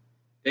 but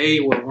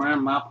they will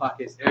run my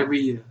pockets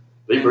every year.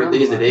 Their birthday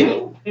is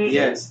today?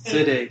 Yes,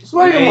 today. May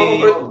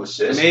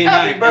 9th.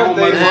 Happy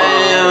birthday.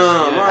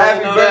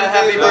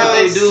 Happy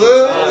birthday,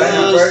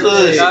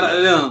 dude. Shout out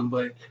to them,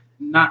 but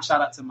not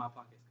shout out to my pockets.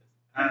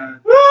 I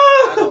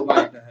don't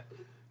like that.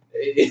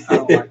 I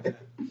don't like that.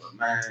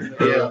 Man,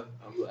 yeah.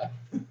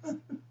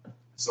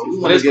 So we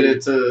want to get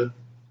into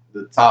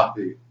the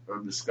topic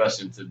of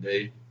discussion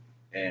today,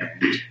 and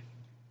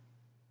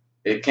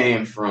it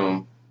came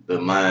from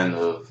the mind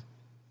of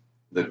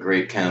the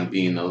great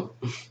Cambino,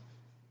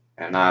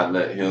 and I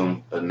let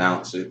him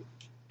announce it.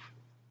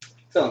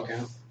 Tell him,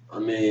 Cam. I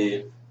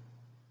mean,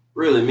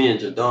 Really, me and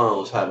Jadon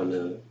was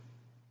having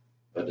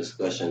a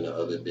discussion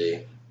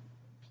the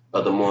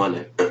other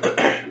morning.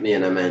 Me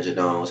and that man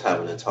Jadon was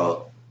having a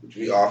talk. Which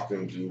we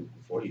often do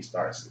before he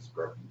starts his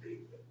grumpy day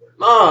at work.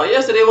 No,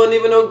 yesterday wasn't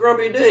even no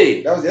grumpy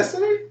day. That was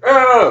yesterday?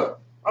 Oh,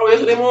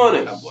 yesterday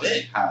morning. That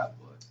boy hot,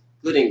 boy.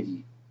 Good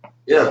indeed.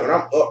 Yeah. When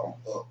I'm up.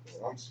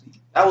 When I'm sleeping.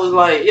 That was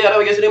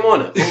yesterday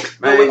morning.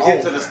 Man,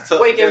 get to the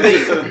Wake and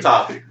bake. to the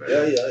topic, man.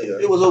 Yeah.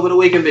 It was over the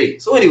wake and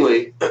bake. So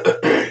anyway,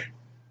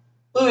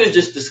 we were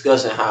just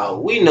discussing how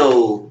we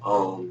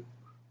know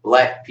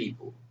black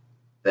people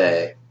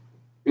that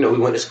we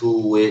went to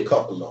school with.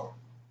 Couple of them.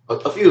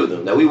 A few of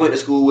them that we went to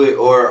school with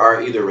or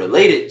are either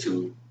related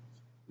to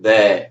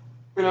that,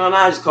 and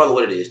I just call it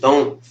what it is,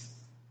 don't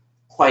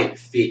quite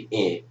fit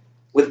in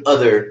with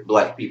other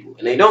black people.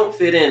 And they don't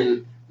fit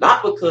in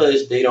not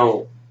because they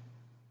don't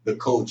The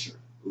culture.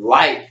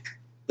 like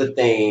the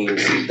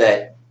things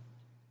that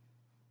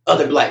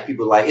other black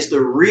people like. It's the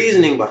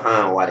reasoning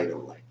behind why they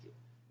don't like it.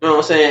 You know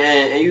what I'm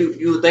saying? And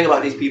you think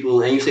about these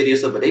people and you say to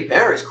yourself, but they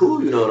parents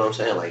cool, you know what I'm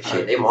saying? Like,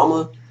 shit, they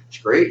mama, it's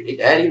great. They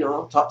daddy,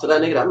 talk to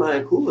that nigga, that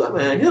man cool, that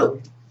man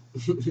hip.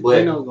 But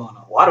They know what's going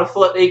on. why the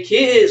fuck they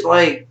kids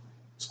like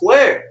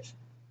squares?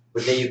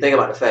 But then you think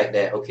about the fact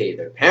that, okay,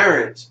 their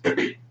parents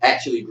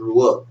actually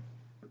grew up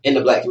in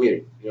the black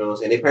community. You know what I'm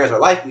saying? Their parents are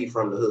likely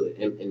from the hood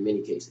in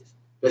many cases,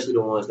 especially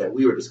the ones that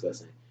we were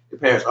discussing. Their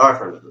parents are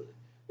from the hood.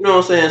 You know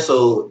what I'm saying?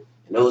 So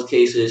in those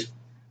cases,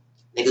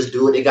 niggas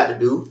do what they got to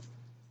do,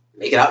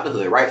 make it out the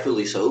hood,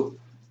 rightfully so.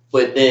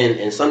 But then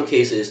in some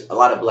cases, a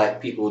lot of black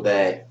people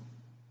that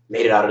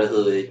made it out of the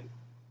hood,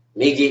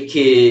 they get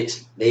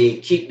kids, they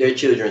keep their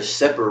children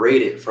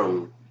separated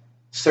from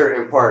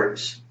certain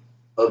parts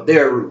of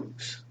their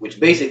roots, which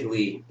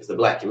basically is the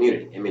black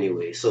community in many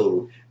ways.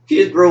 So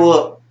kids grow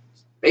up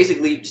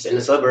basically just in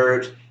the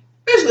suburbs,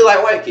 basically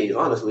like white kids,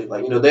 honestly.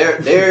 Like,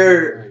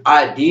 their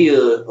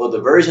idea or the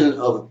version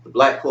of the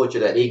black culture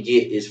that they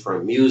get is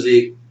from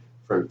music,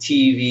 from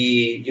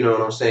TV, you know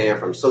what I'm saying,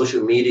 from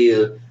social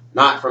media,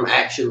 not from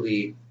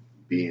actually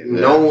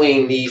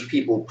knowing these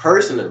people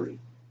personally.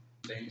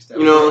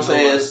 You know what I'm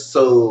saying?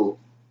 So,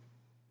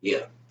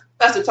 yeah,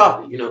 that's the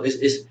topic.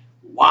 It's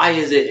why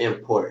is it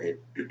important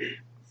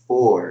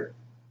for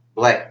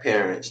black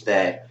parents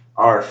that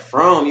are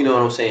from, you know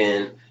what I'm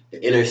saying,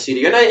 the inner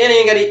city, or not, it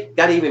ain't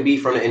got to even be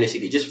from the inner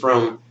city, just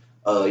from,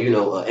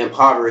 an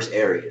impoverished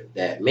area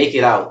that make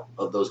it out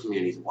of those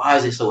communities. Why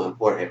is it so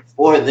important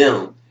for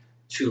them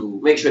to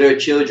make sure their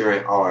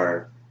children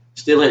are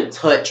still in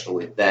touch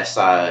with that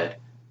side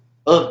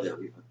of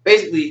them?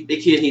 Basically, the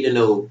kids need to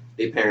know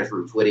their parents'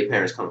 roots, where their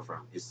parents come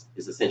from. Is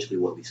essentially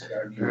what we say.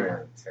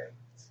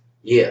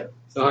 Yeah.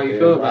 So how you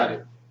feel about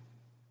it?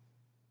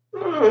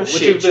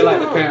 What you feel like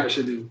the parents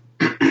should do?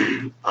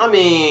 I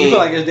mean, you feel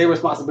like it's their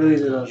responsibility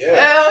to hell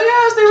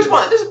yeah, it's their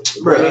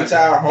responsibility. Bro,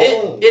 entire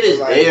home. It is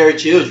like, their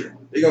children.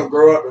 They're gonna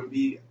grow up and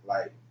be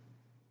like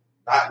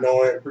not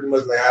knowing, pretty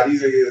much like how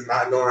these niggas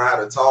not knowing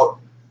how to talk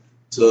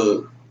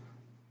to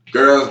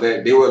girls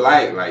that they were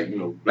like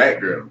black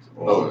girls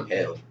or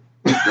hell.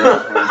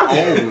 Girls from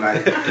home,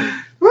 like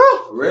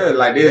real,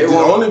 like they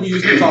only be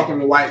used to talking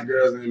to white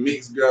girls and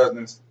mixed girls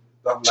and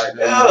stuff like that.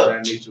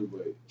 That nature,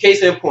 but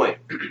case in point,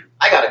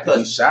 I got a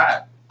cousin.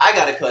 Shot. I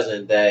got a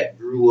cousin that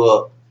grew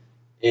up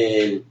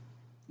in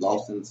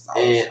Lost in the South.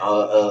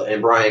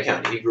 In Bryan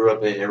County. He grew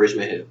up in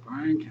Richmond Hill.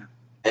 Bryan County.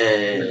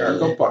 And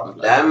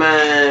that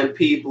man,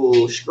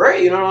 people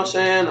straight, you know what I'm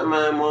saying? That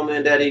man, mama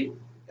and daddy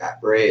got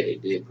bread. They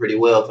did pretty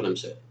well for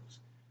themselves.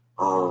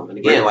 And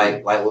again,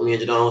 like what me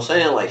and Jadon was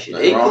saying, like shit,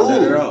 they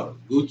cool.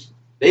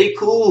 They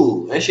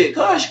cool. And shit,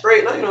 cuz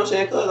straight, now, you know what I'm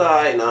saying? Cuz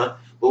alright now.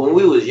 But when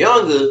we was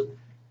younger,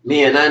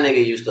 me and that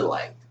nigga used to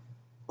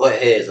butt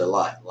heads a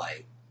lot.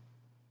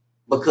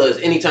 Because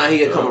anytime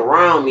he would come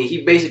around me,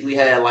 he basically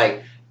had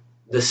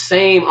the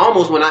same,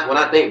 almost when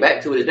I think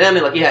back to it, it's damn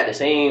near like he had the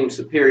same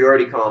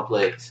superiority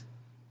complex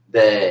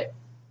that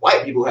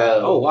white people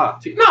have. Oh wow.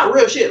 Not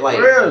real shit,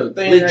 real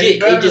legit.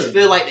 They just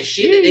feel like the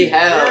shit that they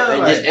have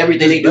and just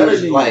everything they do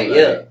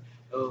is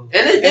Oh.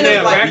 And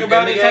it's like,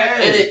 about it,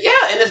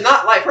 and it's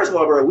not like, first of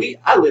all, bro,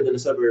 I lived in the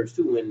suburbs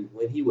too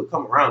when he would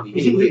come around me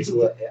anyway,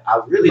 so I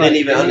really didn't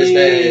even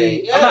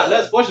understand. I'm not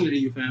less fortunate than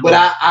you, fam. But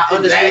I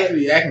understand.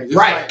 Exactly, acting just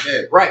right, like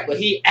that. Right, but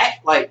he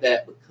act like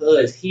that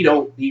because he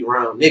don't be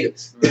around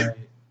niggas. Right.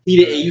 He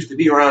didn't used to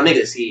be around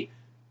niggas. See,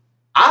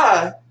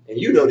 and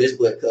you know this,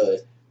 but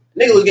cause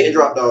nigga was getting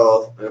dropped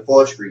off on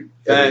 4th Street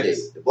every day.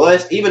 The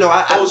bus, even though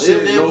I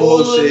lived in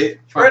Bullard,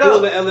 straight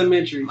up,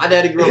 elementary. my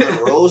daddy grew up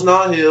in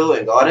Rosenau Hill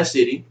and Garden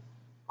City.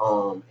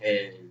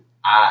 And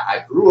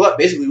I grew up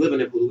basically living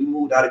in Poole. We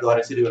moved out of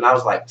Garden City when I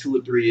was like 2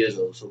 or 3 years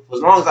old. So for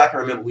as long as I can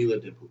remember, we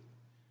lived in Poole.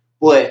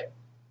 But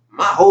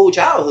my whole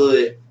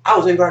childhood, I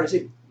was in Garden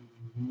City.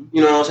 Mm-hmm.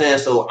 You know what I'm saying?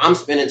 So I'm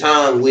spending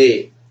time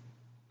with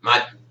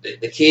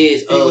the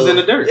kids. He was in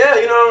the dirt. Yeah,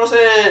 you know what I'm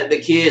saying? The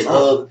kids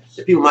of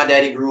the people my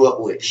daddy grew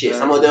up with. Shit,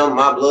 some of them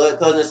my blood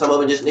cousins, some of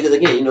them just niggas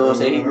again. You know what I'm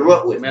saying? He grew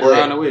up with. Met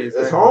around the way.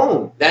 It's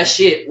home. That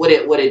shit, what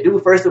it do?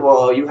 First of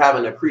all, you have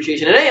an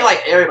appreciation. It ain't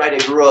like everybody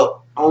that grew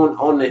up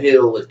on the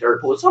hill was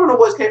dirt poor. Some of the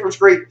boys came from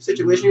straight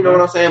situation, you know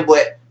what I'm saying?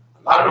 But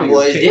a lot of them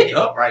boys did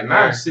up right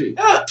now. Shit.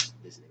 Yeah.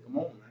 Come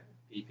on, man.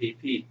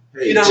 PPP.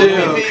 Hey, You know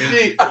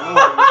PPP.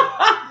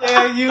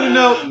 Yeah, you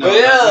know. No,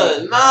 you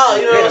know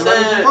what I'm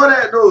saying? Before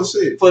that, though,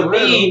 shit. For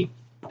me,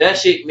 that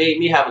shit made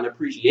me have an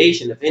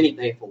appreciation, if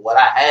anything, for what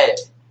I had.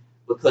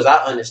 Because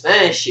I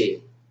understand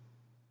shit.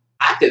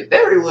 I could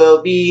very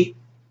well be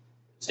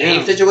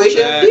same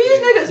situation as these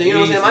niggas. And you know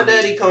what I'm saying? My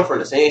daddy come from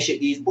the same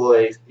shit these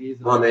boys,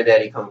 mom and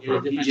daddy come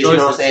from. He just, you know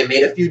what I'm saying,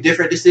 made a few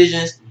different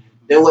decisions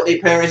than what their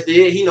parents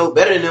did. He know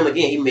better than them.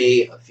 Again, he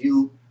made a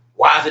few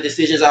wiser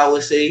decisions, I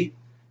would say,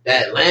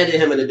 that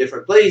landed him in a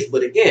different place.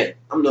 But again,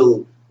 I'm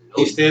no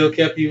he still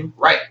kept you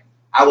right.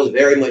 I was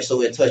very much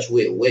so in touch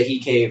with where he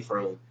came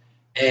from.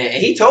 And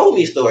he told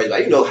me stories,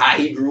 like, you know, how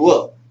he grew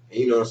up. And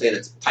you know what I'm saying?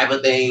 The type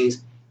of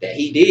things that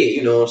he did,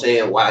 you know what I'm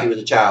saying, while he was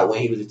a child, when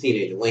he was a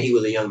teenager, when he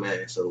was a young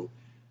man. So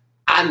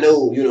I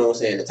know, you know what I'm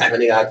saying, the type of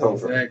nigga I come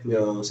from. Exactly. You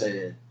know what I'm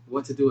saying?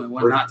 What to do and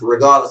what not to do.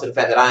 Regardless of the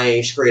fact that I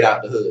ain't straight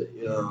out the hood.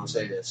 You know what I'm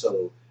saying?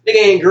 So nigga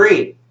ain't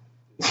green.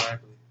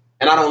 Exactly.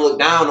 And I don't look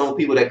down on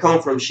people that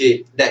come from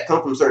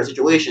certain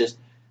situations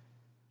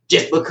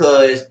just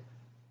because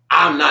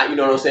I'm not, you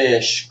know what I'm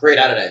saying, straight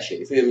out of that shit.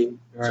 You feel me?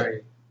 Right.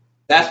 So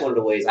that's one of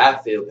the ways I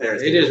feel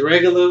parents. They just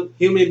regular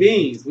human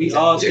beings. We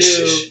all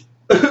still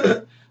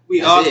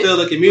all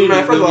still a community.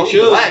 Man, first of all, we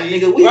black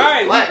nigga.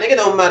 Black nigga.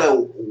 Don't matter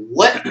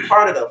what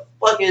part of the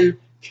fucking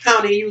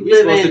county you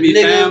live in, supposed to be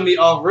nigga. Family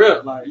off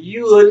rip, like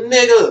you a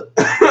nigga.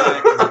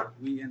 Exactly.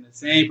 We in the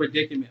same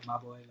predicament, my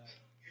boy.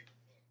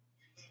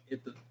 Like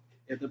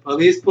if the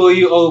police pull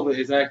you over,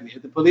 if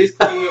the police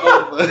pull you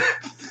over,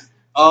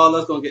 all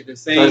us gonna get the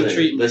same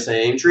treatment. The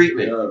same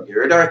treatment. Yeah.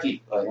 You're a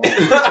darkie.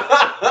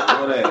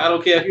 I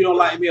don't care if you don't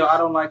like me or I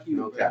don't like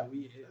you. Okay.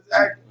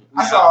 I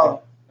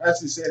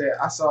actually said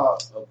that. I saw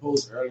a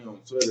post earlier on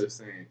Twitter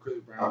saying Chris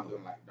Brown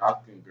doing like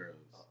dark skinned girls.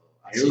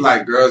 It was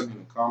like girls in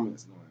the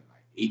comments doing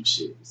like ape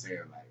shit, saying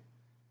like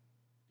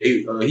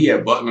he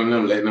had button on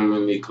them, letting them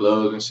in their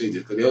clubs and shit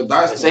just because they was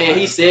dark skinned. Saying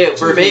he said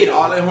verbatim.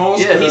 All at home.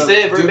 Yeah, he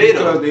said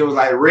verbatim because they was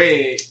like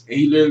red, and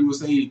he literally was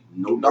saying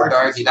no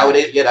darkies. That would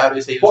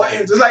they say.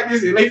 Pointing just like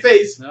this in their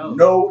face.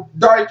 No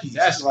darkies.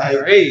 That's like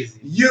crazy.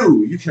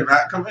 You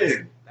cannot come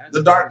in.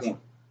 The dark one.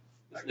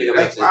 This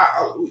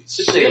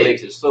nigga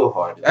makes it so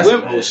hard. That's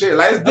bullshit.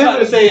 Like it's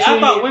different. I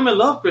thought women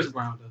love Chris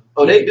Brown though.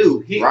 Oh, they do.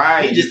 He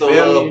just don't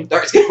love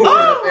dark skin women.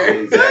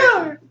 Oh,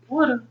 God.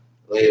 What a...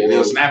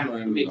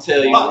 Let me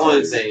tell you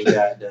one thing,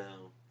 goddamn.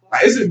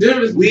 Like, it's a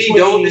difference. We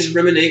don't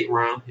discriminate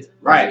around here.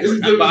 Right. It's a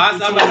difference.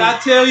 I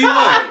tell you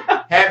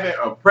what, having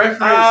a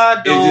preference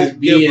and just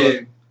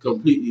being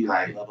completely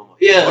like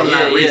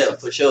yeah,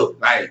 for sure.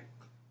 Like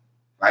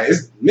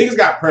it's niggas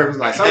got preference.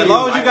 Like as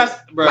long as you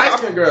got, bro,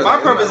 girls, my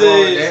purpose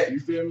is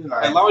you feel me?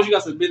 Like as long as you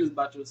got some business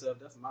about yourself,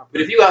 that's my purpose.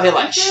 But if you out here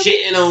like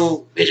shitting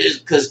on bitches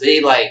because they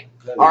like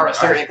are a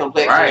certain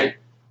complexion, right?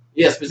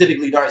 Yeah,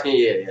 specifically dark skin.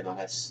 Yeah, no,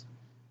 that's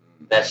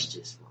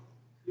just wrong.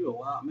 You a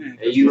wild man.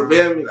 And you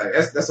feel me? Like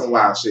that's some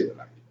wild shit.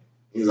 Like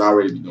he's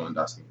already be doing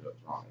dark skin girls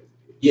wrong.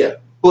 Yeah,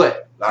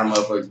 but a lot of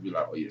motherfuckers be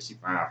like, oh yeah, she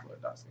fine for a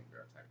dark skin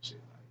girl type shit.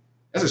 Like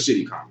that's a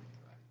shitty comment.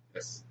 Like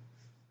that's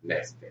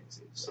nasty thing to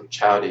say. Some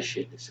childish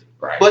shit to say.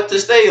 Right. But to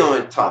stay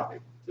on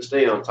topic,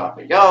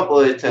 y'all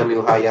boys tell me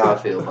how y'all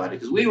feel about it.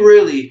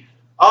 Because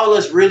all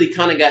us really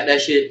kind of got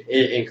that shit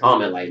in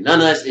common. Like, none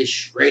of us is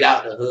straight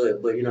out the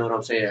hood, but you know what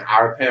I'm saying?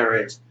 Our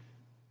parents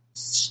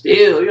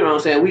still, you know what I'm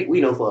saying?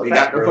 We know for a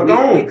fact, we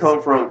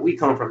come from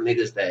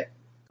niggas that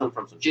come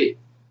from some shit.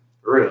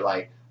 For real.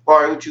 Like,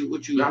 Barry, what you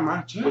think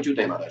about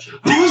that shit?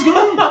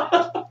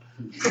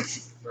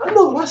 I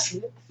know what I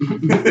said.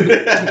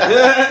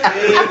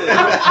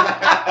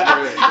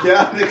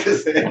 Yeah,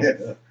 niggas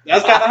said.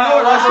 That's kind of how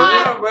it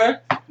was,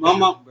 bro. My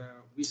mom, bro.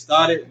 We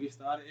started in the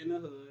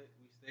hood.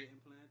 We stayed in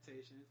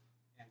plantations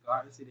and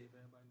Garden City. If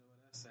everybody know where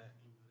that's at,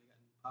 they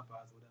got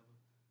Popeyes or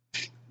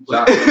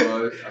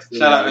whatever.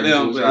 Shout out to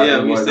them. But yeah,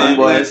 we stayed in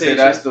plantations.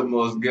 That's the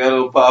most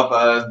ghetto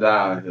Popeyes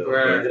down here.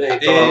 Bro. It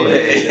ain't called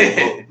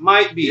that.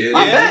 Might be.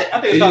 Yeah,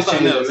 I think it's called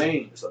something else.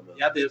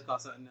 Yeah, I think it's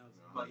called something else.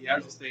 But yeah, I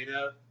just stayed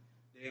there.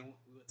 Then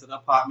we went to the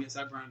apartments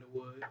at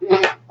Brandonwood.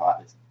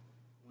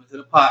 Went to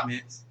the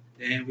apartments.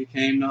 Then we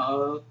came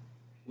to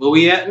where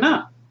we at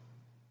now.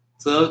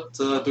 To a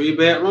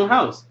 3-bedroom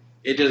house.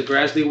 It just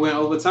gradually went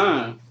over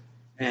time.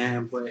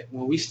 But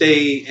when we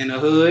stayed in the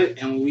hood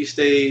and when we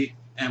stayed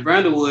in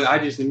Brandonwood,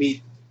 I used to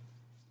meet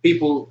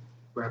people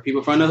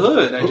from the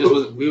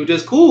hood. We were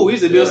just cool. We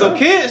used to do some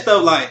kid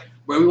stuff like,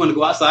 bro, we want to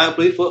go outside,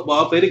 play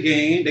football, play the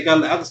game. They got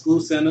an after school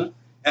center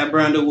at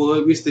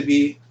Brandonwood. We used to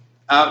be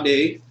out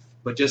there.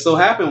 But just so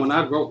happened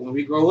when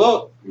we grow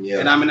up,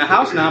 and I'm in the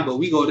house now, but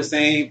I go to the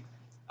same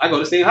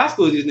high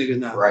school as these niggas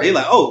now. Right. They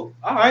like, oh,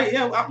 all right,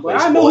 yeah,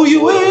 I know who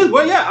you is.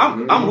 Well, yeah,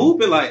 I'm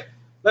hooping like,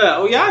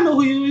 oh yeah, I know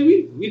who you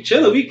is. We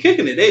chilling, we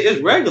kicking it.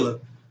 It's regular.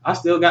 I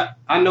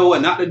know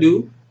what not to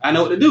do. I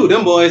know what to do.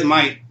 Them boys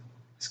might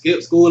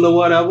skip school or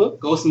whatever,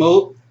 go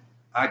smoke,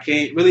 I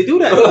can't really do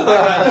that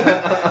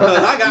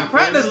because I got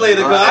practice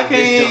later. Because I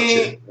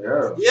can't.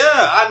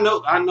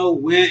 Yeah, I know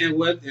when and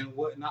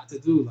what not to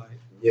do. Like,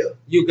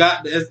 you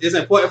got. It's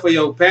important for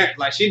your parent.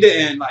 Like, she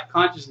didn't like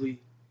consciously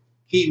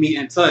keep me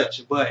in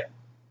touch, but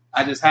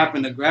I just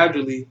happened to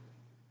gradually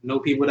know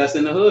people that's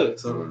in the hood.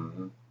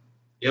 So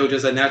it was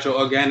just a natural,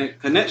 organic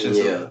connection.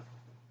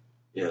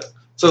 Yeah.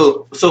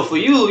 So for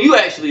you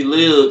actually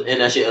lived in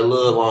that shit a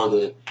little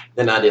longer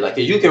than I did. Like,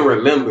 cause you can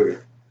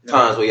remember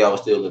times where y'all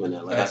was still living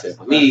that. Like I said,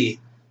 for me,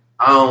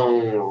 I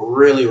don't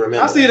really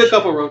remember. I see it a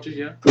couple roaches,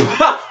 yeah.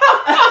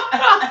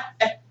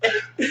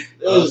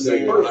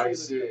 Like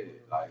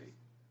shit, like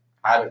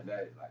how did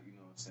that, like, you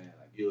know what I'm saying?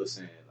 Like you were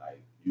saying,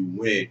 like you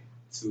went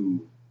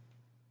to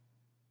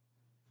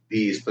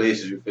these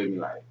places, you feel me?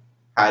 Like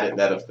how did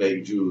that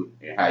affect you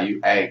and how you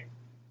act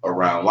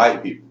around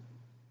white people?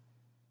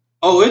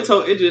 Oh,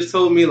 it just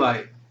told me,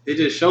 like, it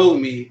just showed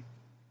me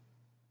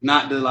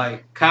not to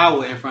like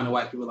cower in front of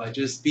white people. Like,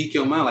 just speak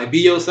your mind, like be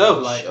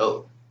yourself, like.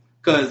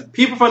 Cause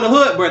people from the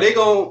hood, bro,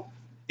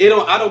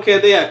 I don't care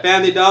if they at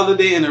Family Dollar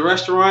Day in a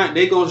restaurant,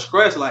 they gonna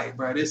stress like,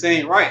 bro, this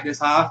ain't right. This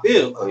how I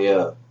feel. Oh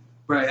yeah.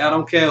 Bro, I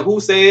don't care who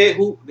said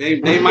who. They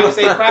might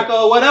say cracker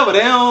or whatever. They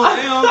don't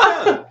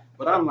care.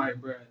 But I'm like,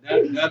 bro,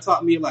 that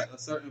taught me like a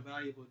certain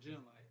valuable gem.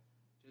 Like,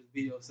 just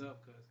be yourself,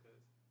 cause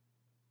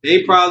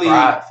they probably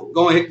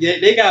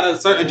they got a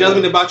certain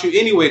judgment about you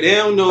anyway. They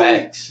don't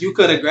know you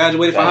could have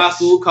graduated from high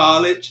school,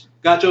 college,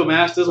 got your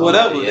master's,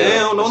 whatever. They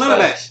don't know none of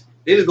that.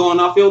 They just going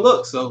off your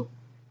look. So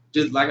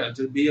just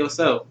be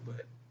yourself.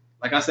 But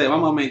like I said, my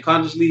mom ain't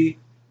consciously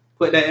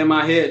put that in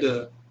my head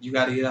you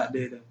gotta get out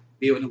there to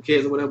be with them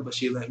kids or whatever, but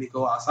she let me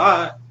go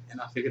outside and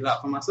I figured it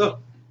out for myself.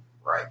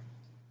 Right.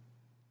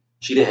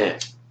 She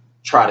didn't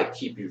try to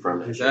keep you from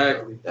that.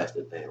 Exactly. Shit, that's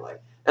the thing.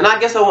 Like, and I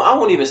guess I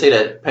won't even say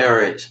that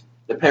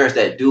the parents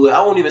that do it,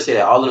 I won't even say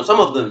that all of them. Some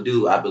of them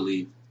do, I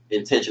believe,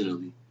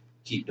 intentionally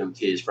keep them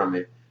kids from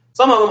it.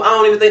 Some of them, I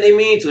don't even think they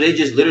mean to. They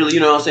just literally, you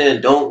know what I'm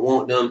saying, don't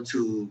want them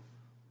to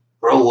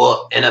grow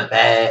up in a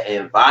bad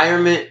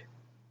environment,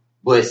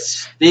 but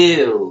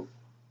still,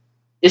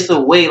 it's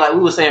a way, like we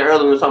were saying earlier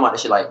when we were talking about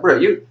this shit, like, bro,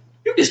 you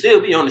can still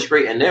be on the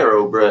straight and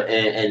narrow, bro,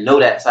 and know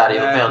that side of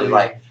your family.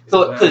 Like,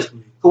 because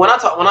when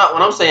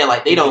I'm saying,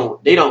 like, they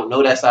don't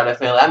know that side of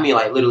their family, I mean,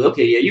 like, literally,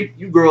 okay, yeah,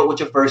 you grow up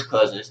with your first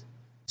cousins,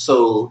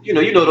 so, you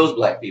know those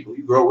black people.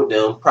 You grow up with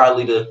them,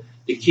 probably the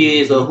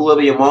kids or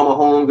whoever your mama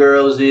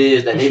homegirls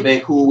is that they've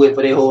been cool with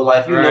for their whole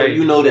life.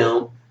 You know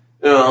them.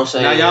 You know what I'm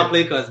saying? Now y'all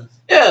play cousins.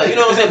 Yeah, you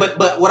know what I'm saying?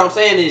 But what I'm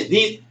saying is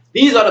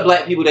these are the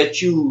black people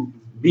that you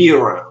be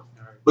around.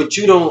 But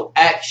you don't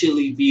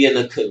actually be in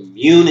a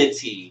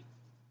community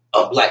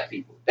of black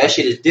people. That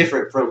shit is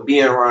different from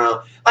being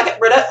around. Like,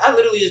 bro, I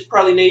literally just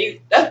probably name you.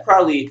 You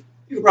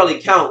can probably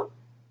count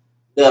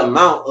the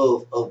amount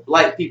of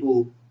black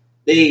people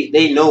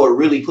they know are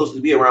really close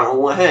to be around on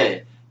one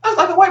hand. That's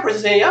like a white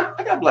person saying,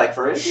 I got black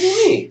friends. What do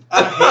you mean?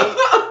 I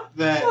hate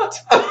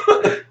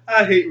that.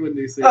 I hate when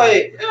they say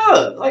that.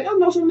 Yeah, like, I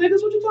know some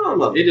niggas. What you talking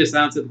about? It just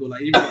sounds typical.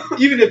 Like,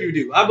 even if you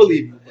do, I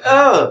believe you.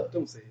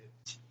 Don't say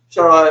it.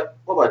 Charlotte,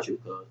 what about you,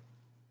 cuz?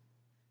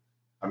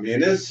 I mean,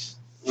 this,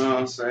 you know what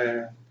I'm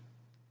saying?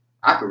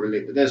 I could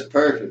relate to this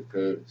perfect,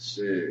 because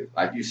shit,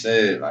 like you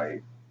said,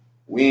 like,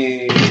 we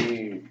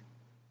ain't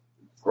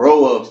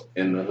grow up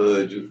in the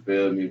hood, you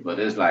feel me? But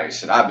it's like,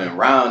 shit, I've been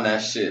around that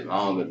shit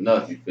long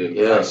enough, you feel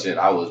me? Yeah. Like, shit,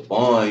 I was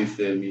born, you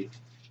feel me?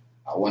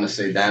 I want to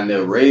say damn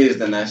near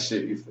raised in that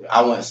shit, you feel me?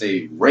 I wouldn't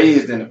say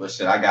raised in it, but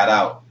shit, I got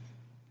out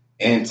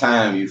in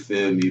time, you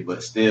feel me?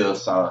 But still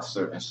saw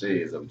certain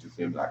shades of it, you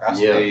feel me? Like, I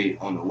stayed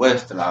on the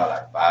west till I was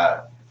like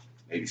 5,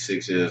 maybe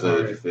 6 years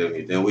old, you feel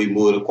me? Then we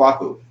moved to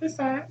Quaco,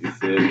 you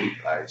feel me?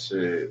 Like,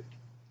 shit,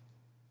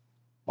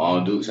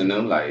 Mom Dukes and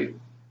them, like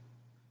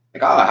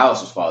our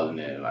house was falling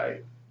in,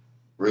 like,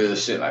 real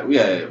shit. Like, we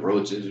had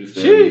roaches, you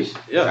feel me?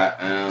 Yeah.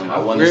 I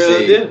want to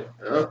say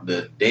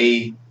the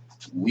day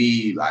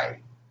we,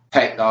 like,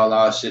 packed all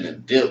our shit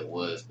and dipped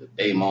was the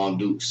day Mom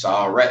Duke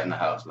saw a rat in the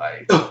house.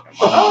 Like, my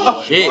mama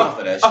wasn't going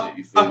for that shit,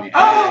 you feel me?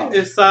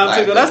 It's time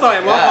to go. That's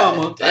like my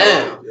mama.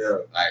 Damn. Yeah.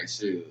 Like,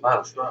 shit, I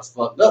was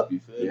fucked up, you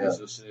feel me?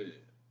 So, shit,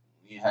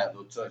 we ain't had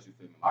no touch, you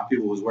feel me? My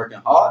people was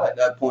working hard at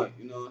that point,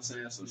 you know what I'm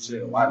saying? So,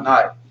 shit, why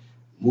not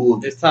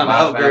move? It's time to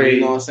upgrade.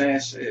 You know what I'm saying?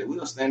 Shit, we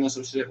was standing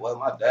some shit. Well,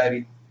 my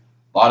daddy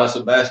bought us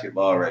a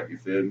basketball rack, you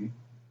feel me?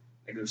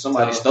 If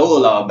somebody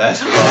stole our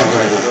basketball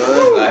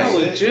rack, I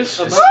was just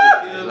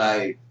about to give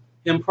like,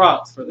 him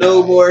props for that.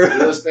 No more. You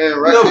understand?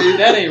 Right,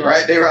 that ain't right.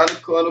 Right there around the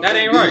corner. That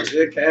ain't right.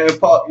 It can't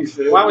pop, you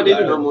feel me? Why would they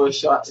do no more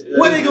shots?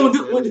 What they gonna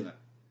do?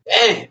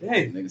 Dang.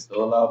 Niggas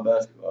stole our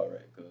basketball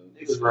rack.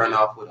 Niggas run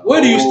off with a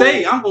Where do you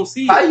stay? I'm gonna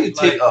see How it. you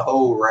take a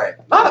whole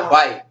rack? Not a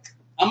bike.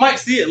 I might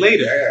see it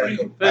later.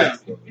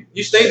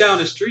 You stay down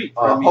the street.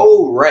 A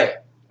whole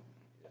rack.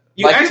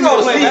 You like, asked you me to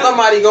gonna play see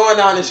somebody going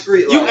down the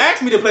street. You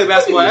asked me to play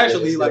basketball,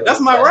 actually. Like, that's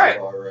my right.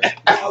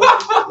 Like,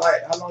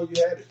 how long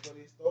you had it before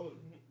they stole it?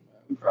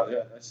 We probably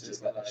had that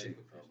shit like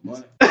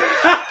money.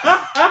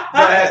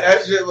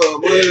 That shit was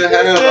 $1.5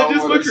 million.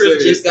 Just for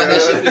Christmas. Just got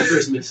that shit for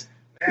Christmas.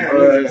 Shit,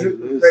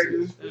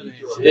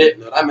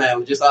 no, that man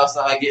was just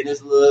outside getting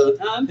his little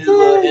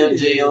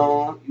MJ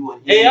on.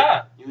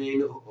 AI. You ain't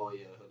know. Oh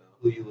yeah, hold on.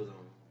 Who you was on?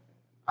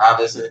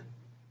 Obviously,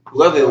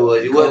 whoever it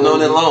was, you wasn't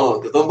on it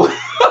long. Cause them boys.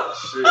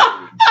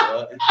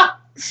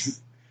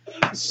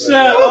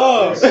 Shut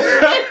up.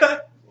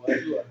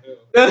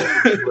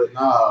 But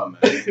nah, man.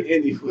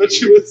 Anyway, What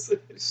you was saying?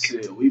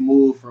 shit, we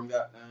moved from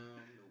goddamn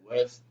the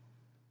west,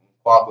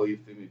 Quaco. You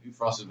feel me? If you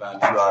from Savannah,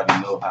 you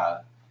already know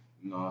how.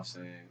 You know what I'm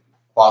saying?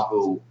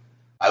 Quaco.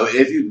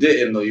 If you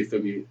didn't know, you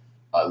feel me?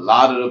 A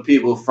lot of the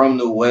people from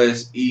the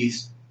west,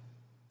 east,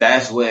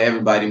 that's where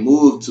everybody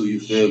moved to. You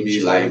feel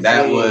me? Like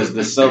that was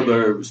the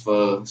suburbs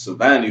for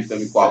Savannah. You feel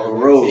me? Quaco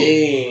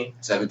Road,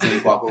 17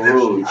 Quaco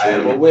Road. I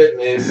am a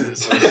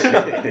witness.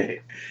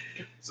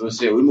 So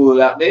shit, we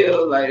moved out there.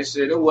 Like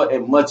shit, there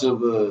wasn't much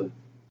of a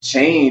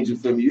change. You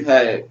feel me? You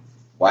had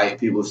white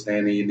people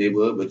staying in your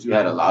neighborhood, but you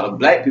had a lot of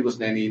black people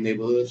staying in your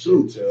neighborhood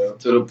too.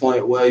 To the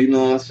point where, you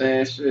know what I'm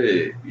saying?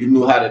 Shit, you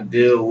knew how to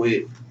deal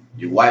with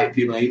your white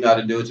people and you know how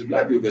to deal with your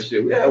black people. But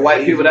shit, we had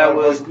white people that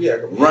was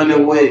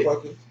running with.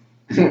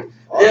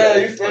 Yeah,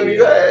 you feel me?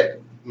 You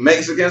had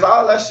Mexicans,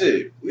 all that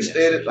shit. We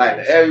stayed in, like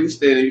the area we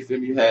stayed in, you feel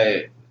me? You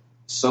had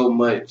so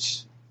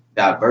much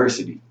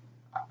diversity,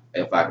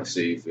 if I can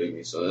say, you feel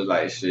me? So it's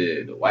like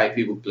shit, the white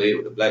people played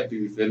with the black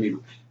people, you feel me?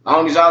 As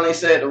long as y'all ain't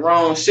said the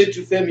wrong shit,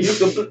 you feel me? You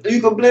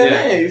can blend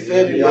in, you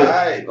feel me? But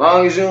as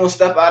long as you don't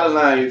step out of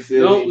line, you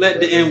feel me? Don't let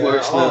the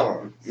N-word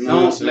slip. You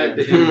know Don't let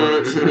the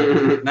N-word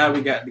slip. Now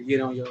we got to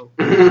get on your.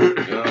 You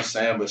know what I'm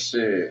saying? But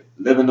shit,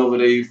 living over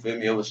there, you feel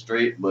me? It was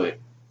straight, but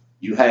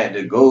you had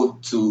to go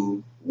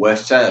to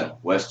West Chatham.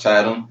 West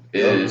Chatham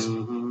is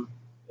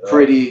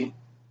pretty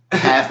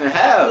half and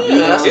half. You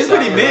know? It's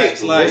pretty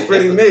mixed. Like, it's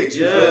pretty mixed.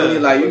 You feel me?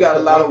 Like you got a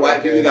lot of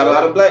white people, you got a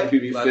lot of black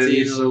people. You feel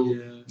me? So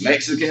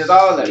Mexicans,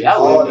 all that. Yeah,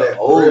 I went to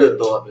older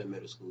though up in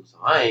middle school, so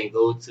I ain't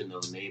go to no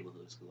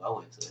neighborhood school. I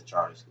went to a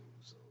charter school,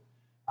 so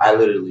I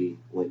literally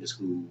went to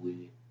school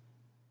with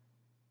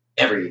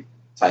every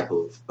type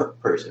of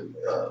person.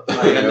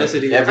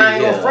 Ethnicity.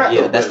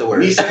 Yeah, that's the word.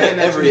 Me saying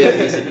that every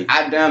ethnicity.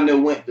 I damn near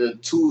went to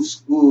 2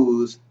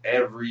 schools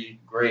every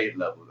grade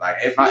level. Like,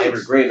 if not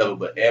every grade level,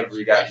 but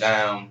every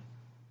goddamn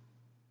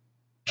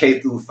K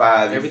through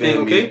 5. Everything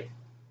okay?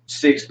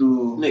 6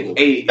 through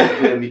 8. You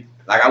feel me?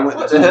 Like I went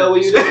What to the hell were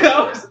you doing?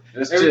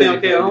 Everything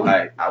okay at home?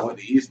 Like I went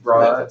to East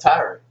Broad.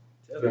 Tired.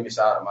 You feel me?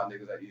 Shout out to my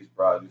niggas at East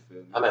Broad. You feel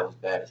me? I man was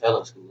bad as hell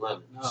in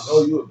school.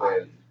 Oh, you were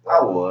bad.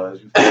 I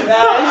was. You feel me?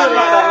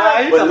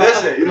 But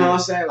listen, you know what I'm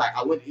saying? Like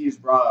I went to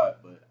East Broad,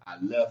 but I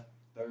left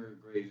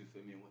 3rd grade. You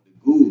feel me? And went to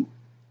Gould.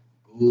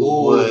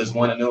 Gould was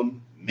one of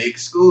them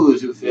mixed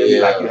schools. You feel me?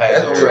 Like you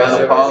had the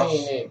trailer park.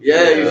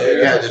 Yeah, you feel me?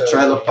 You had the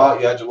trailer park.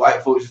 You had your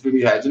white folks. You feel me?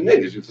 You had your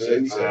niggas. You feel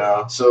me?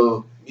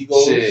 So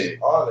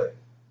shit. All that.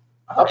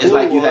 It's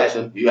like you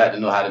had to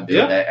know how to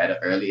build that at an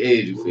early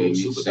age. You feel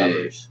me?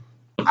 Shit.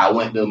 I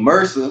went to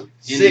Mercer,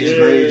 6th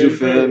grade. You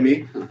feel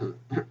me?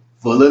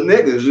 Full of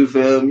niggas. You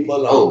feel me?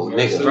 Oh,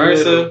 niggas.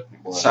 Mercer.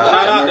 Shout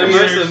out to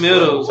Mercer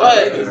Middle.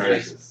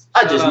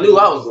 I just knew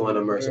I was going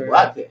to Mercer, but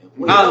I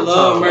couldn't. I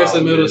love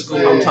Mercer Middle School.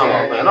 I'm talking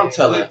about, man. I'm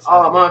telling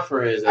all my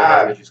friends at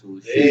elementary school,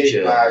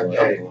 future.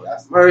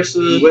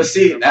 Mercer. But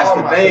see, that's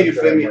the thing. You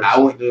feel me? I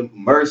went to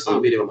Mercer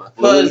with my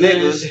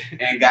cousins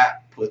and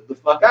got put the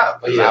fuck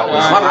out.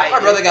 My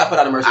brother got put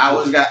out of Mercer. I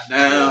was got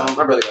down.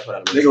 My brother got put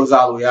out of Mercer. Nigga was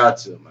all the way out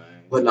to man.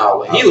 But no,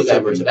 when he was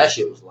at Mercer, that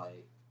shit was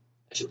like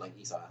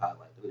East Side High.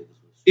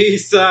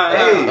 East Side.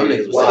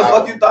 Hey, what the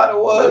fuck you thought it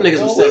was? Them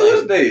niggas was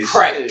selling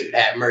crack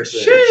at Mercer.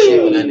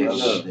 Shit when that nigga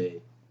was there.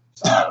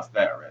 Shout out to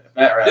Fat Rat.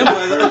 Fat Rat, the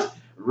first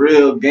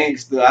real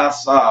gangster I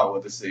saw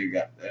with the city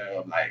got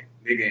there. Like,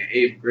 nigga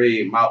in 8th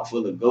grade, mouth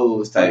full of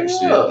goals type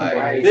shit.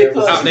 Like,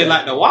 they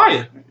like the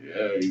wire.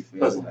 Yeah, you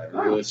feel me? Like,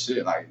 real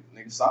shit. Like,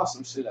 nigga saw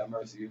some shit at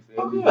Mercy, you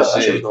feel me?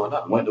 That shit was going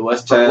up. Went to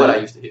West Chatham. What I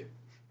used to hear.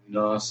 You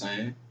know what I'm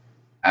saying?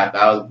 After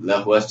I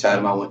left West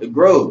Chatham, I went to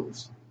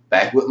Groves.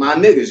 Back with my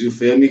niggas, you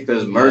feel me?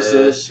 Because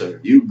Mercer,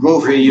 you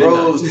go from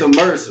Groves to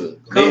Mercer.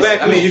 Come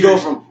back. I mean, you go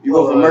from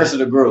Mercer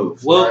to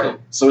Groves.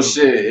 Welcome. So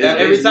shit,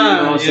 every time,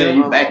 you know what I'm saying?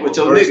 You back with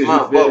your niggas,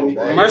 you feel me?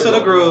 Mercer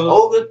to Groves.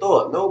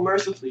 Overthought, no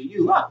Mercer for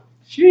you.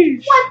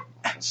 Sheesh. What?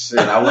 Shit,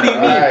 I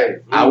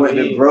went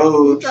to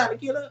Groves,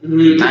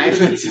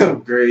 9th and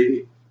 10th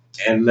grade,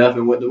 and left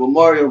and went to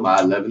Memorial my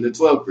 11th and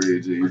 12th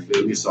grade. You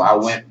feel me? So I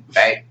went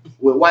back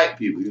with white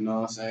people, you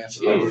know what I'm saying?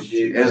 So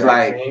it's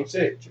like,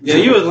 yeah,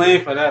 you was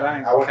lame for that.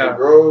 I went to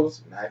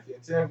Groves, 9th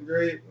and 10th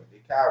grade, went to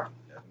Calvary,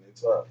 11th and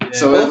 12th. Yeah,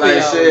 so it's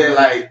like shit,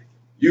 like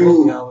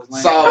you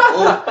saw,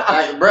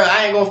 like, bro,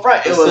 I ain't gonna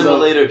front.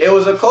 It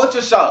was a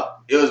culture shock.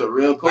 It was a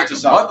real culture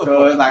shock.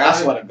 Cause like I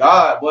swear to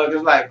God, boy,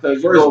 it's like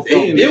cause you go from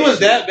it was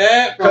that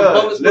bad.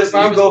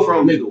 Listen, you go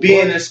from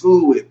being in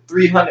school with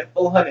 300,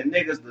 400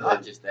 niggas to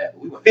not just that,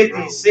 but we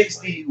 50,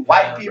 60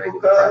 white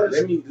people. Cause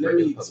let me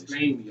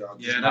explain to y'all.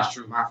 Yeah, that's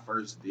true. My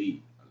first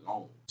day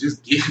alone,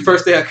 just get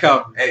first day at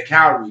Calvary. At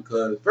Calvary,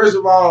 cause first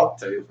of all,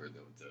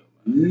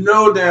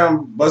 no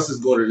damn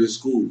buses go to this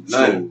school.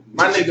 So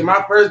my nigga,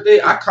 my first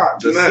day, I caught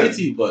the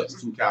city bus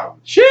to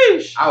Calvary.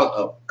 Sheesh. I was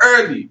up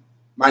early.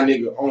 my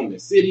nigga on the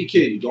city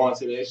kitty going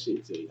to that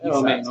shit. To the That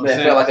don't make no Man,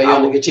 sense. felt like a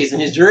young nigga chasing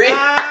his dream.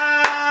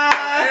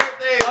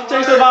 everything. I'm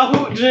chasing my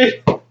hoop,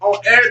 G. On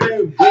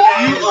everything. Big You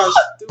ass. are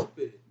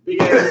stupid.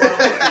 Big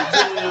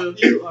ass.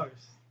 You are.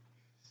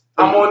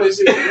 I'm on this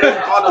shit.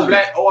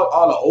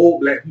 All the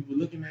old black people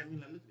looking at me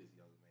like, look at this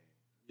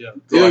young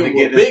man. Yeah. Going to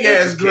get Big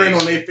this ass grin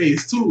on their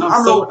face too.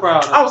 I'm so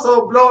proud of I'm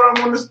so blown.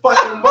 I'm on this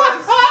fucking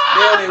bus.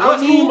 I'm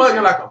too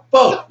mugging like a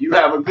fuck. You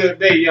have a good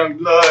day, young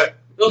blood.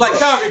 It was like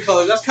Calvary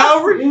colors. That's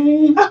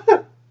Calvary.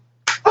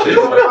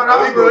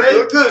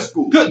 Good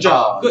school. Good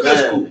job. Good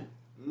school.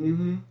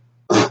 Mm-hmm.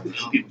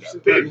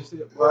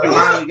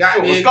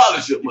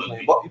 Scholarship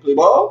money. You play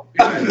ball?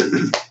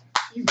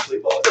 You play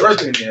ball. First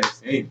thing they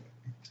asked me.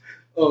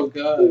 Oh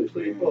God. You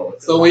play ball.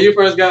 So when you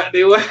first got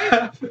there, what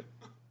happened?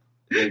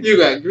 You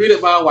got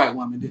greeted by a white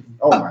woman, didn't you?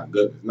 Oh my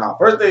goodness. Now,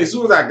 first thing, as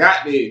soon as I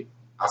got there,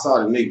 I saw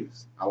the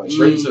niggas. I went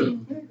straight to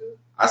them.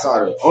 I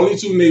saw the only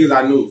two niggas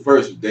I knew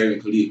first was Darren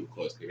and Khalid, of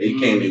course. They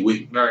came there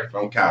with me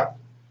from Calvary.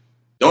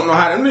 Don't know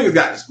how them niggas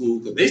got to school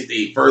because they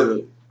stayed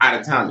further out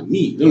of town than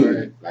me. Them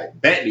niggas, like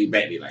back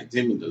day, like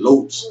Jimmy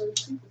DeLoach.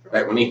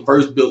 Like when they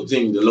first built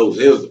Jimmy DeLoach,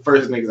 they was the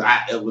first niggas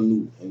I ever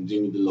knew in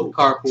Jimmy DeLoach.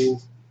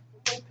 Carpool.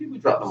 People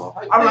drop them off.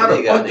 I'm not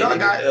a fuck y'all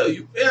got here.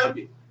 You feel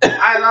me?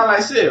 I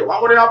like shit. Why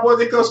would y'all boys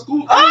they come school?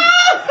 Look.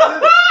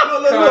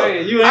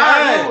 You ain't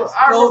ass.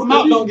 Close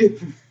mouth don't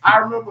get. I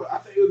remember. I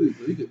think it was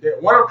this.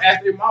 One of them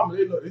asked their mama.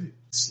 They look.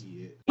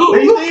 Shit. Who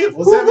going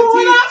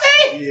out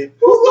there?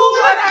 Who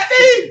going out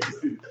there?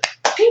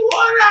 Who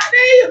going out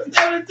there?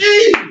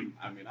 17.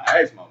 I mean,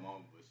 I asked my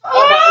mom, but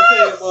I'm about to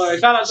say, boy,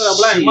 shout out to the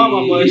black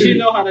mama, boy. She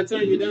know how to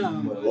turn you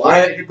down.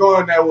 Why ain't you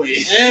going that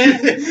way?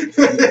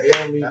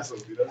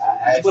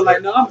 But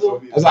like, no, I'm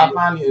going. That's how I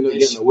finally ended up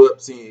getting the whip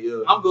seeing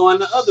you. I'm going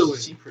the other way.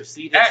 She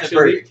proceeded to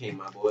Burger King,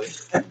 my boy.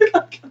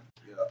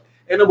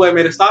 Ain't nobody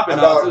made a stop in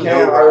My dog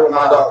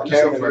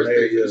Cam, first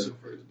day.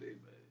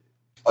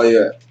 Oh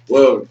yeah.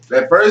 Well,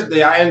 that first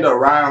day I ended up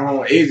riding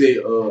home.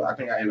 AJ, I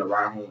think I ended up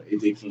riding home with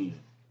AJ King.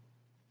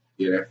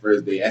 Yeah, that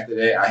first day. After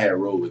that, I had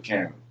rode with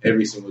Cam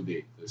every single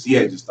day because he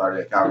had just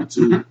started at Calvary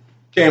too.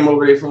 Came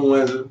over there from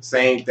Windsor,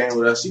 same thing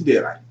with us. She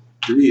did like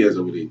 3 years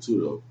over there too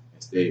though,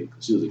 and stayed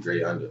because she was a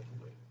great under.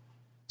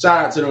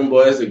 Shout out to them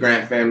boys, the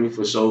Grant family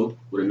for sure.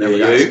 Would have never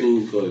got to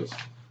school because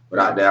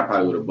without that I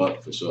probably would have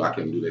bucked for sure. I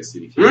couldn't do that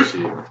city kid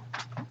shit.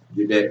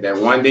 Did that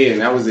one day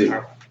and that was it.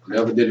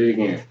 Never did it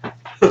again.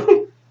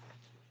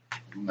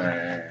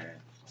 Man,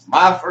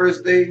 my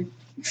first day,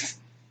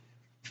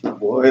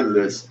 boy,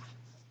 listen,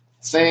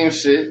 same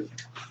shit.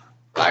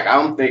 Like,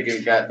 I'm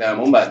thinking,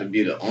 goddamn, I'm about to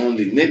be the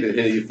only nigga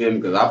here, you feel me?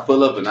 Because I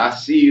pull up and I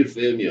see, you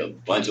feel me, a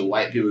bunch of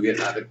white people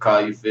getting out of the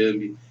car, you feel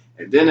me?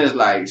 And then it's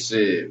like,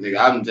 shit, nigga,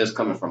 I'm just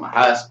coming from a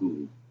high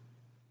school.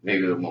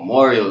 Nigga,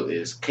 Memorial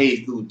is K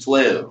through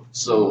 12.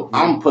 So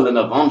I'm pulling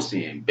up, I'm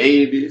seeing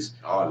babies.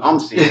 I'm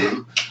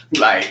seeing,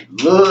 like,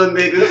 little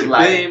niggas.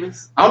 Like,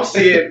 Babies. I'm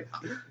seeing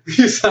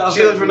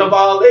children of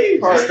all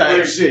ages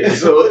type shit.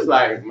 So it's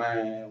like,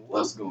 man,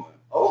 what's going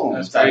on?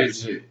 That's Type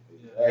crazy. shit.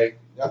 Like,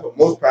 that's what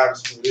most private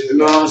schools is. You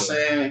know what I'm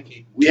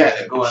saying? We had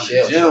to go in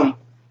the gym,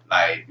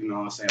 like, you know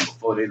what I'm saying,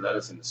 before they let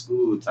us in the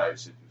school type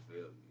shit, you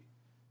feel me?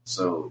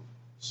 So,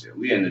 shit,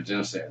 we in the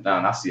gym sitting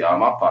down. I see all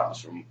my partners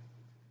from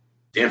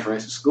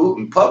different schools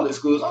and public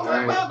schools. I'm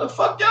like, man, what the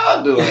fuck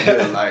y'all doing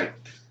here? Like,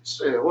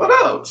 shit, what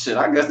up? Shit,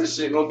 I guess this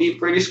shit gonna be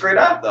pretty straight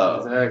out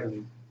though.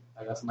 Exactly.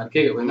 I got somebody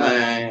kick it with that.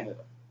 Man,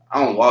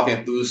 I'm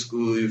walking through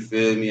school, you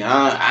feel me?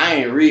 I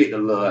ain't read the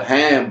little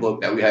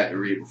handbook that we had to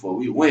read before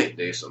we went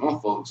there. So them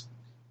folks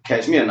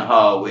catch me in the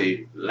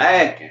hallway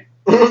laughing.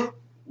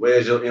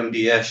 Where's your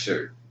MDS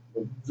shirt?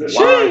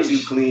 Why aren't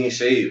you clean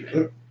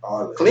shaven?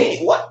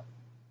 Clean what?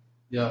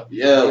 Yeah.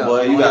 Yeah,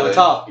 boy, you gotta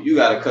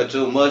cut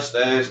your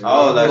mustache,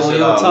 all that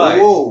shit off. top.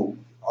 Like, Whoa.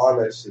 All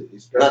that shit.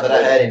 Not that I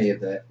had any of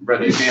that.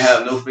 brother, you can't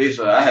have no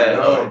facial. I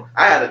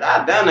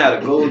down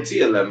had a gold T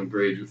 11th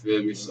grade, you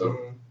feel me?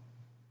 So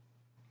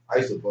I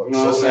used to buck. you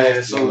know what I'm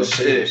saying? So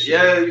shit.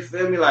 Yeah, you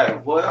feel me?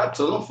 Like, boy, I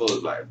told them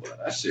folks, like, boy,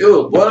 that shit. It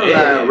was borderline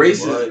dead,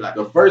 racist. boy. Like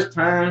the first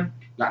time,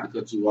 not to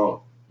cut you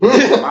off.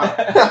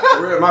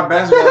 my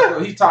basketball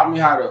coach, he taught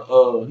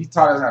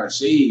us how to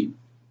shave.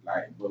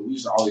 Like, but we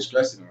used to always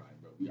stress it like,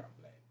 bro, we are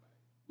black.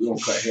 We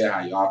don't cut hair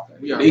how y'all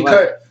cut. They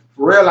cut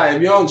for real. Like,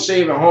 if you don't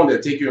shave at home, they'll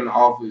take you in the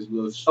office.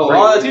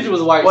 All the teacher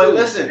was white. Boy, too.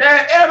 listen.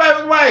 Yeah,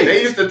 everybody was white.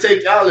 They used to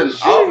take y'all in the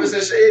office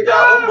and shave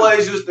y'all. Them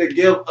boys used to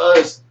give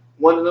us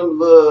one of them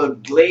little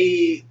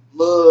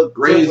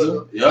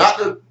razor. Not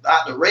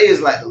the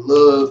razor, like the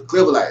little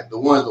clipper, like the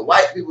ones the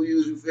white people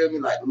use, you feel me?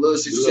 Like the little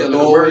shit you see in the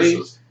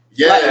commercials.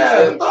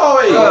 Yeah.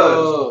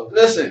 Oh.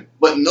 Listen,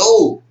 but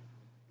no,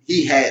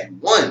 he had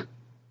one.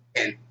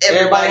 And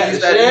Everybody everybody had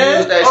used to that share?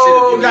 use that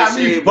Oh, shit. got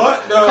me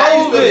bucked though. I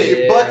used to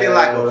be Yeah. bucking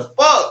like a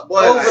fuck, boy.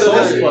 Over Like, the so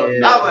hood. fuck.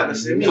 Yeah. I was about to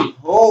send me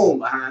home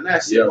behind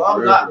that shit. Yeah, Well, I'm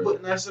for not real.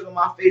 putting that shit on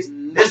my face.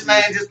 This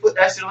man just put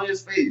that shit on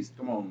his face.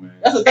 Come on, man.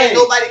 That's the Ain't thing.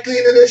 nobody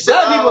cleaning this shit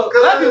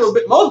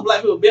Most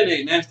black people been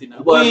ain't nasty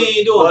now. But- We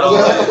ain't doing all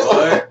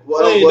that.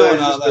 What We ain't boy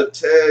doing all used to that.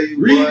 tell you,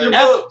 Read boy. your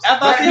After- books.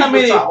 after I Black see how people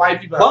many taught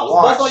white people how to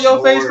Bumps on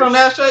your face from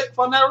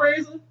Lord. that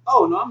razor?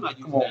 Oh no, I'm not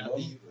using Come on, that. bro.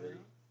 You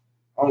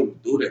I don't even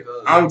do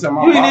that. I don't tell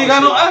my ain't mama even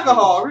got no shit.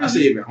 alcohol, I really.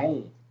 shave at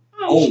home.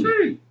 I'm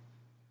straight.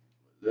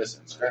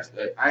 Listen,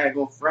 man, I ain't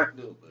gonna front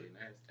though, but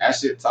that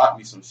shit taught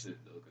me some shit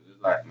though. Cause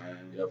it's like,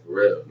 man, Yeah, for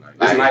real. Like,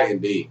 Like- it's night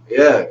and day.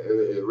 yeah,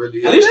 it really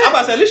is. At least I'm about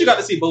to say, at least you got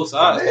to see both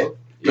sides. Though.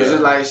 Cause Yeah.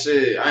 it's like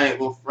shit. I ain't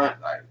gonna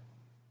front like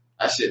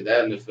that shit.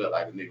 That nigga felt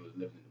like a nigga was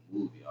living in the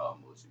movie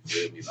almost.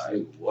 You feel me?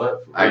 Like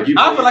What? For Like real? you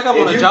I feel like I'm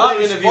on if a you job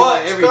play interview,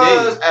 like, sports, every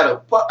day. cuz,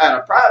 at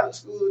a private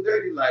school,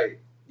 dirty, like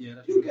Yeah,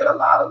 that's you get a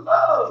lot of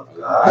love. A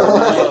lot of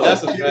love.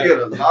 That's a you fact. get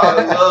a lot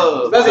of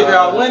love. Especially if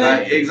y'all winning.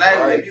 Like,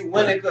 exactly. Right. If you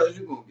winning, cuz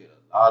you gonna get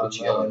a lot of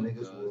Y'all love. niggas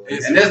cuz. will.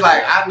 And it's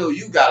like I know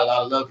you got a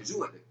lot of love because you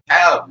went to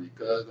Calvary,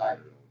 cuz like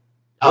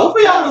Both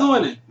of y'all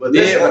was winning. But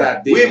Yeah, listen, but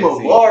I did we that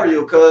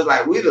Memorial, cuz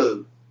like we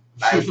the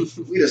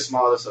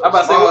smallest. I'm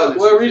about to say,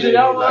 what region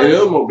y'all was? And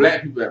there was more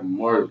black people at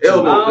Memorial. It was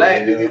too. more black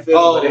Yeah. people, you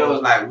feel me? But it Oh.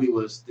 was like we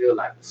was still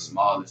like the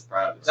smallest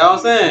private. That's what I'm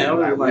school, saying. you feel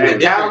me? Like, we man,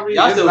 was Calvary,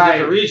 y'all it's still like-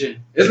 different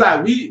region. It's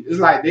like it's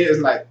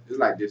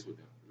like this with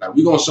them. Like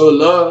we gonna show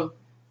love,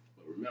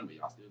 but remember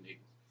y'all still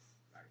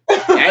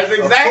niggas. That's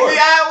exactly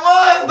how it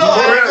was, though.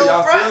 For I real, ain't gonna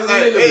y'all front still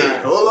like, niggas hey,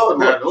 now. hold on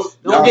now. Don't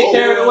Y'all get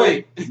carried still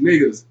away.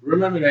 Niggas,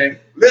 remember that.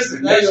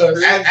 Listen, that's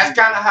Niggas.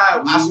 kind of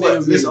how I swear.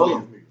 Niggas, Listen, niggas, hold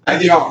on. niggas. I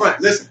get your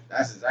front. Listen,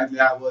 that's exactly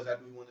how it was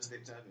after we won the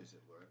state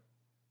championship,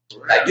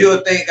 bro. Like you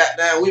would think,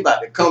 goddamn, we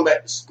about to come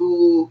back to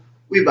school.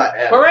 We about to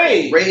have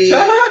Parade. a parade.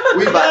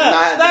 We about to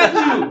not have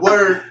Statue. to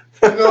work.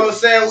 You know what I'm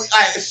saying?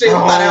 We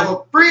about to have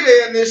a free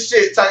day in this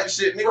shit type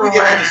shit. Nigga, we get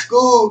back to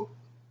school.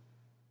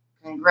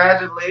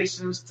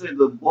 Congratulations to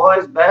the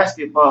boys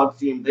basketball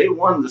team. They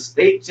won the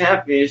state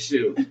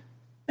championship.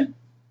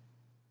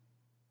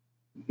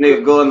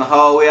 Nigga go in the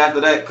hallway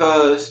after that,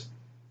 cuz.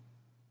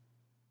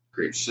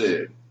 Great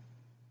shit.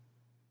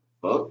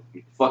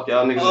 Fuck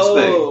y'all niggas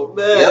Oh,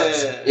 man.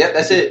 Yep,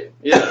 that's it.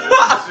 Yeah.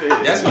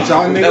 That's what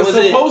y'all That niggas was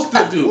it. supposed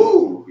to do.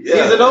 Ooh,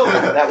 yeah. Season over.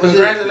 That was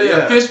Congratulate Yeah.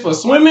 a fish for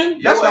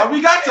swimming. That's Yo, why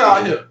we got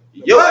y'all here.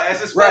 Your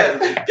ass is Right.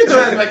 failing. Get your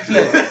ass back to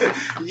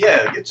class.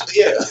 Yeah,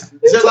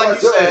 just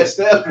like you said,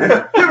 Steph.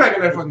 Get back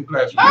in that fucking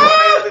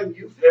classroom.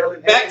 You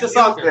failing. Back to you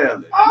soccer.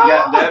 Failing.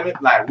 God damn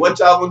it. Like, what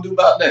y'all gonna do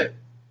about that?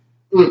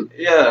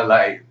 Yeah,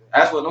 like,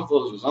 that's what them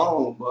folks was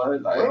on, boy.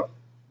 Like,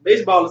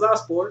 Baseball is our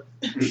sport.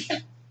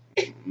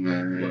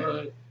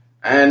 man.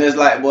 And it's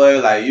like, boy,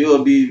 like,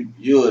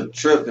 you'll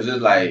trip because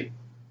it's like,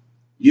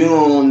 you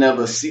don't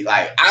never see,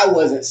 like, I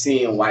wasn't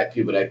seeing white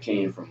people that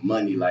came from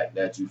money like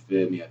that, you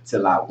feel me,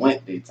 until I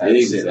went there type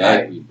shit.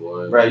 Exactly,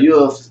 boy. Like, bro,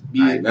 you'll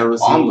be, I ain't never I'm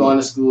seen going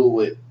to school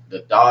with the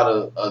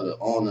daughter of the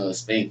owner of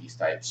Spanky's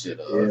type shit.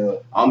 Yeah.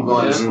 I'm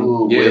going to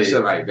school with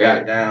shit like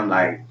that. goddamn,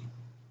 like,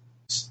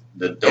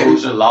 the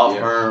Doja law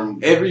Yeah. firm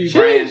Every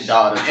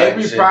granddaughter type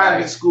Every shit, private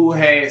like, school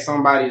had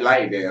somebody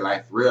like that,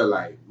 like for real.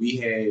 Like we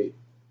had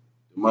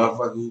the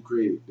motherfucker who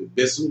created the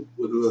Bissell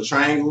with the little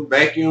triangle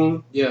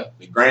vacuum. Yeah.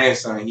 The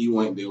grandson, he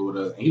went there with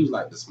us, and he was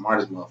like the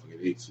smartest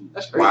motherfucker there too.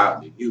 That's crazy.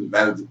 Wildly. He was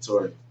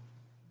valedictorian.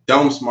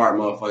 Dumb smart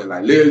motherfucker.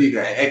 Like literally, you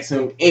can ask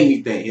him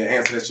anything, he'll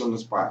answer that shit on the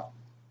spot.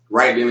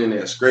 Right then and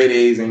there, straight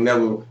A's, ain't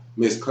never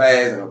missed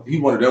class. And he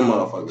one of them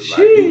motherfuckers. Like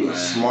he was a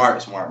Jeez. smart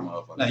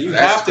motherfucker. Now you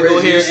That's have to go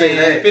crazy here you say and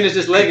that. finish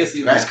this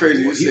legacy. That's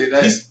crazy you say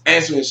that. He's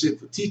answering shit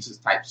for teachers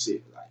type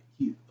shit. Like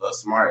he's a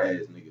smart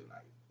ass nigga.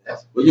 Like,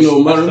 That's- but you know,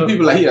 one of that's them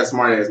people like he a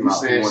smart ass You mouth.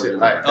 saying One of shit them,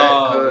 like that,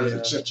 Oh,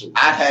 cuz yeah.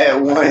 I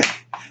had one.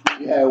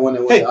 We had one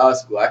that went to our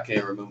school. I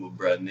can't remember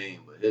bruh's name,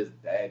 but his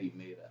daddy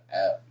made an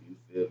app. You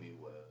feel me?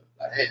 Where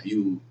like if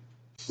you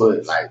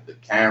put like the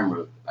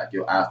camera, like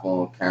your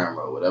iPhone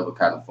camera, or whatever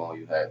kind of phone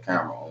you had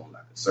camera on,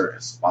 like a certain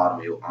spot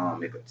on your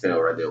arm, it could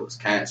tell right there it was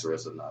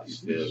cancerous or not. You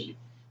feel me?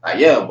 Like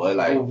yeah, boy.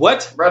 Like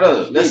What?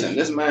 brother, listen,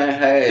 this man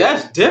had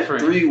That's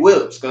different. 3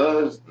 whips,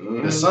 cuz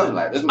Mhm. the son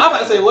like this. I'm Man about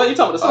to say, what? You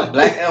talking about the a sun?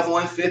 black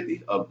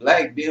F-150, a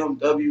black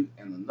BMW,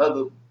 and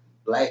another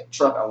black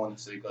truck. I want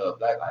to say,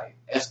 black like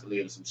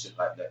Escalade or some shit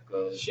like that.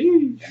 Cause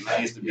Sheesh. and I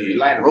used to Yeah, be they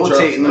like them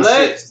rotating them trucks,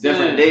 man. shits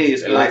different Man.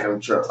 days. They Cause like them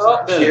trucks.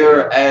 Talk that.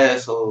 pure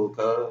asshole,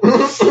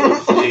 cuz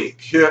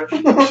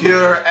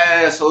pure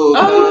asshole,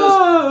 cuz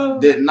Ah.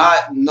 did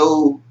not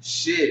know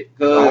shit,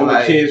 cuz All the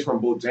like kids from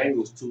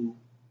Bojangles too.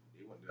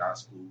 They went to our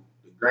school.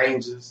 The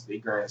Grangers, they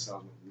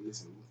grandsons went to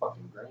listen to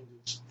fucking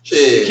Grangers.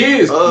 Shit. The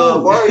kids,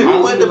 cool. Boy, I you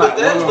don't went to feel like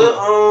one of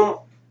Bethesda,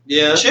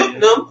 Yeah. Chip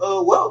them,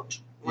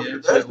 Welch. Went Yeah,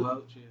 to check Bethesda.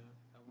 Welch, yeah.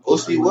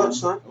 OC Welch,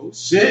 son. Oh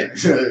shit!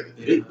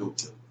 They go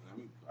to.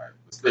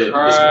 still,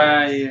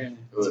 Right.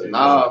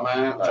 nah,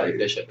 man, Like like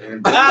that shit.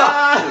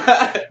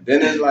 Ah.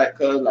 then it's like,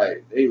 cuz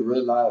like they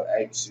real life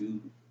ask you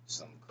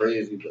some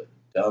crazy but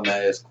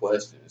dumbass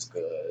questions,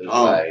 cuz it's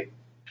Oh. like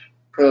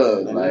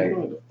Cause Like,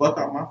 what the fuck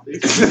out my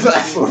face?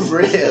 like for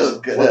real.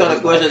 What kind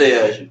of question they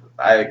ask you?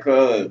 Like,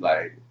 cause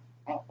like,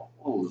 what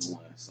was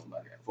one?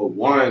 Somebody. For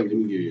one, let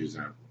me give you an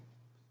example.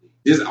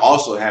 This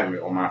also happened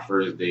on my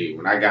first day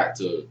when I got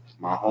to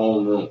my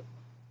home room.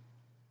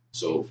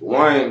 So for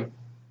one, of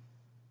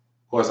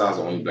course, I was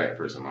the only black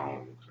person in my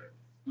home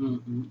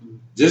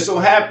room. Just so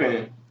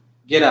happened,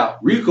 Get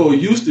out. Rico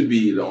used to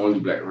be the only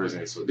black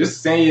person. So this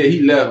same year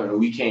he left and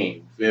we came.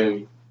 You feel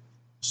me?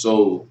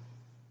 So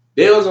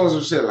they was on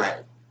some shit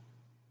like,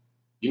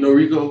 you know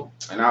Rico?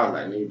 And I was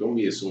like, nigga, don't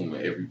be assuming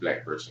every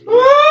black person.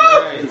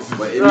 Right.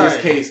 But in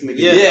this case, nigga,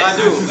 yeah, I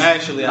do.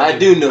 Actually, I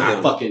do know him.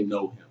 I fucking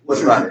know him.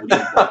 What's right?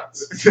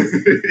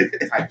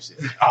 Type shit.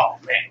 Oh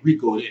man,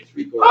 Rico this,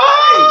 Rico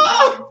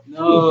that.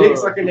 No. Dick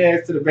sucking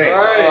ass to the back.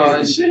 Right.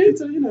 Oh shit!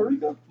 So you know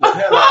Rico. The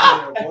hell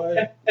out of here,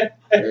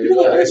 boy. You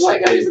know this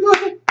white guy used to go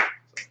there.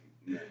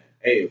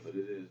 Hey, but it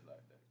is like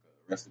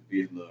that. Rest in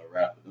peace, little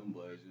rapper. Them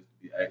boys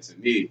just be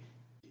asking me,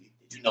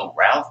 did you know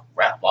Ralph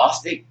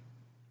Bostic?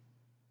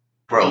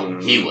 Bro,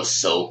 he was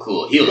so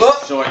cool. He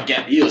was short.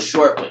 He was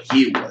short, but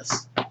he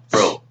was,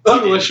 bro.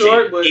 He was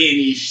short, but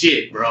any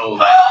shit, bro.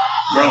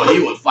 Bro, he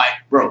would fight,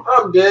 bro.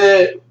 I'm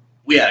dead.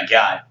 We had a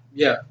guy,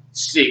 yeah.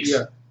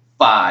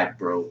 6'5",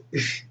 bro,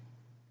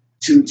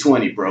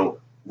 220, bro.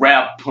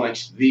 Rap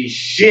punched the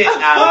shit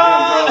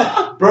out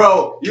of him, bro.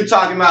 Bro, you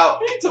talking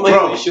about, Somebody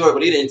bro. was short,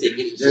 but he didn't take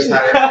any Just shit.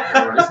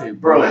 how they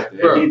Bro,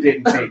 bro. he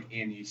didn't take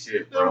any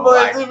shit, bro. Them boys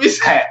Like, do be-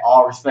 I had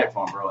all respect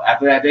for him, bro.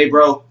 After that day,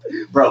 bro,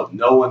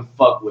 no one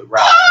fucked with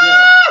Ralph.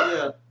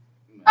 Yeah.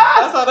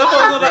 That's how the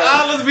folks on the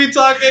islands be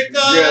talking,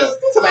 cuz. Yeah.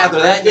 So after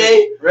that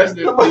day, Rest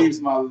in peace,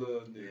 my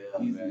little nigga,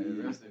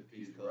 man. Rest in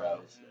peace, Ralph.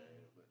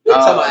 you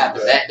talking about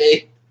after that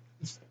day?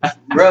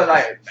 Bro,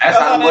 like, that's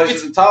how the boys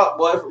used to talk,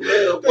 boy, for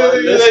real,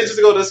 boy. They just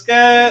go to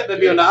Scat, they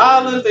be on the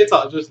islands, they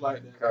talk just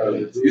like that.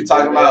 Cause you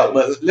talking about,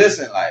 but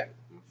listen, like,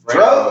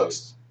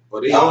 drugs.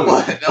 But they Boy, own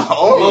it.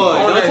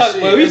 don't talk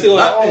about we still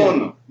own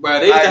them. Bro,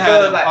 they used to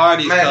have them like,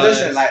 parties. man, cuz.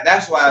 listen, like,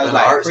 that's why it's The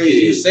like arts crazy.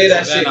 You kids. say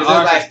that Yeah, shit, the cause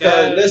it's like,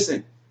 arts kids.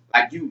 listen,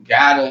 like, you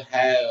gotta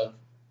have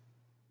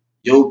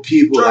your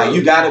people, like,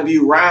 you gotta be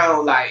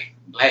around, like,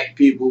 black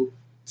people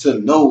to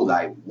know,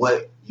 like,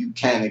 what you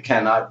can and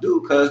cannot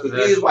do. Cause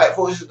these white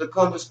folks used to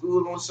come to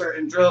school on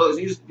certain drugs.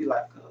 It used to be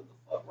like, what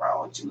the fuck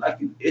wrong with you? Like,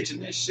 you itching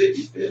this shit,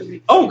 you feel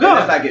me? Oh, And God.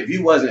 it's like, if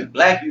you wasn't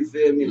black, you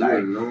feel me? Like,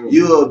 you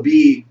you'll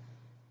be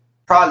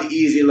probably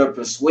easier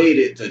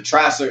persuaded to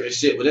try certain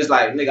shit. But it's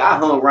like, nigga, I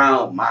hung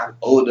around my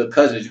older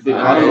cousins, you feel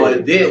me? All the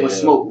boys did was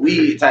smoke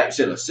weed type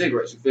shit or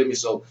cigarettes, you feel me?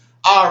 So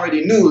I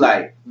already knew,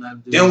 like,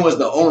 them was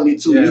the only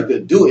two you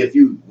could do if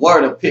you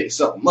were to pick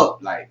something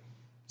up. Like,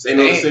 say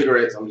no to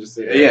cigarettes, I'm just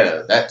saying.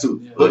 yeah, that too.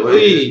 Yeah. But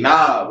Weed.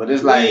 nah, but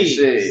it's like, Weed.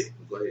 shit,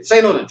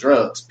 say no to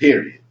drugs,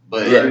 period.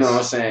 But you know what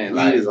I'm saying? Weed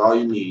Like, is all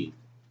you need.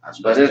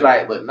 but it's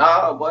like, but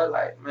nah, boy,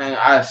 like, man,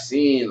 I've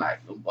seen,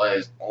 like, the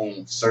boys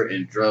on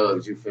certain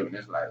drugs, you feel me?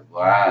 It's like, boy,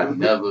 I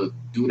never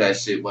do that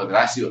shit, but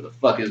I see what the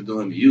fuck it's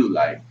doing to you,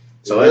 like,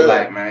 so it's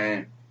like,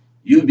 man,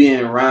 you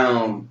being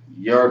around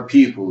your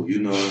people, you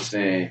know what I'm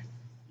saying,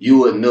 you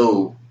would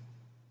know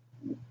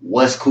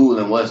what's cool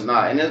and what's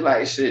not, and it's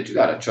like, shit, you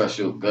gotta trust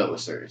your gut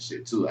with certain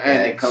shit, too,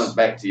 and it comes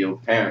back to your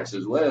parents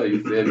as well,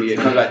 you feel me? It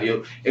comes back to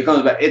your,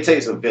 it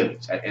takes a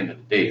village at the end of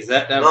the day. Is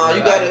that No,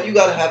 you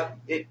gotta have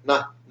it.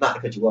 Not to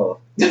cut you off.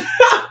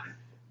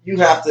 You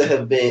have to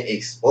have been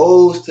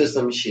exposed to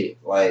some shit,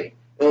 like, you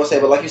know what I'm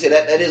saying. But like you said,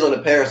 that is on the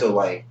parents. So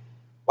like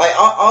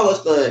all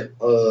us done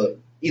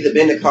either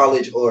been to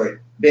college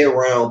or been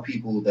around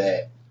people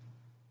that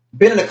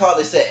been in a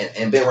college setting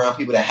and been around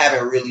people that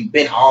haven't really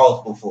been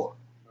off before,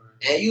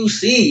 and you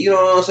see, you know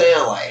what I'm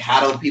saying, like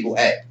how them people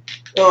act.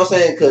 You know what I'm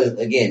saying? Because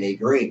again, they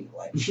green.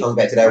 Like it comes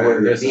back to that Man,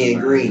 word, listen, being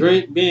man.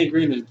 green. Being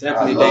green is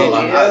definitely I love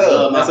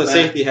dangerous. my That's a family.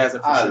 safety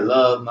hazard for I sure.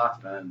 love my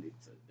family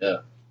to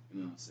death.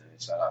 You know what I'm saying?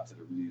 Shout out to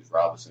the Reeves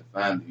Robinson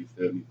family, you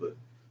feel me? But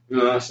you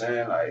know what I'm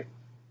saying? Like,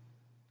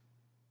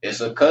 it's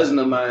a cousin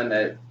of mine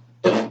that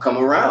don't come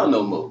around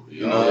no more.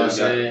 You know what I'm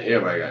saying?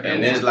 Everybody got that.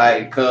 And it's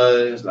like,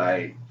 cause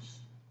like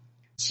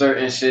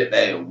certain shit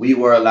that we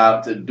were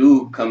allowed to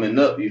do coming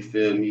up, you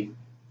feel me?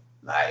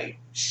 Like,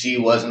 she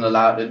wasn't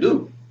allowed to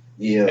do.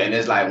 Yeah. And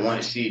it's like,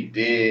 once she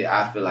did,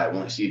 I feel like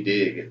once she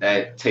did get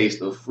that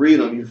taste of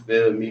freedom, you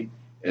feel me?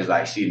 It's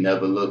like she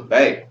never looked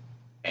back.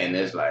 And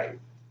it's like,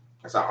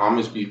 That's how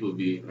Amish people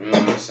be. you know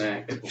what I'm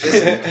saying?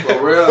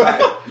 For real,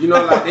 like, you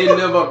know, like they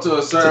live up to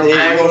a certain. Today,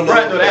 I you ain't gonna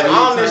front know of that when you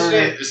Amish turn-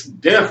 shit. It's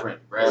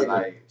different, bro.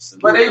 Like,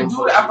 But they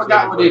do that. I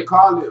forgot what they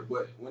call it.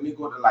 But when they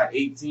go to like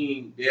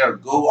 18, they'll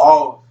go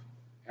off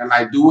and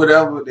like do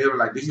whatever. They were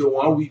like, this is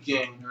one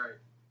weekend, right?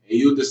 And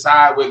you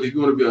decide whether you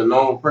want to be a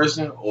known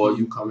person or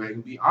you come back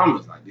and be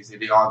Amish. Like they say,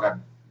 they all got to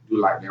do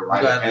like their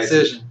right You got a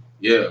decision.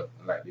 Yeah,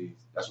 like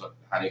that's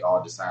how they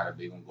all decide if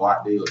they gonna go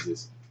out there or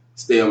just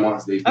stay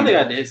amongst their people. I think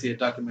I did see a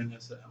documentary or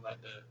something like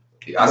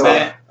that. I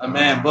saw A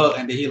man bucked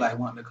and then he like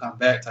wanted to come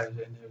back type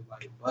shit and they was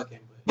like bucking.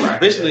 But Right.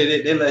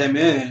 eventually they let him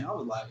in. I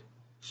was like,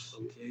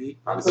 okay.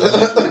 Them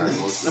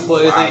Them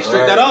boys ain't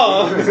strict at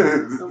all.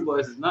 Them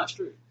boys is not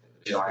strict.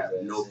 They don't have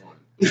no fun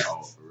at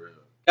all, for real.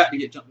 Got to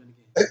get jumped in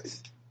again.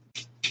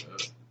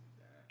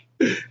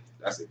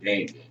 That's a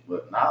game.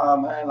 But nah,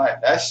 man,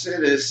 like that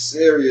shit is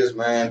serious,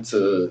 man.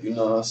 To you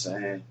know what I'm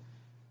saying.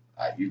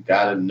 Like you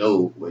gotta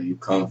know where you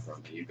come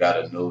from. You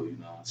gotta know, you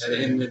know what I'm At saying.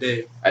 the end of the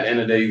day. At the end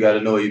of the day, you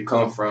gotta know where you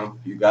come from.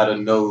 You gotta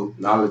know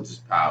knowledge is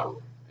power.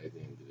 At the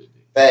end of the day.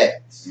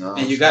 Facts. You know what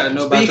And I'm you got to saying?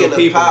 know about Speaking your of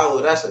people.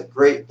 power, that's a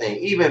great thing.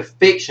 Even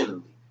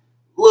fictionally,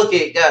 look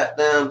at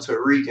goddamn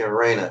Tariq and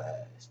Raina eyes.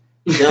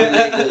 Them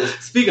niggas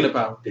Speaking of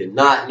power. did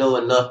not know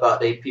enough about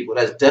their people.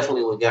 That's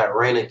definitely what got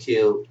Raina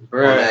killed.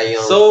 Bruh. On that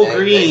young, So that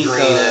green,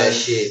 ass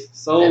cuz. shit.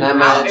 So And that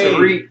man Hey.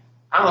 Tariq,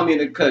 I don't mean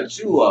to cut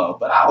you off,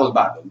 but I was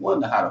about to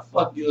wonder how the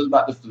fuck you was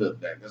about to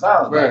flip that. Because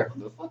I was like,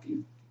 what the fuck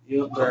you?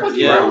 Yeah, What the fuck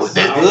yeah. wrong with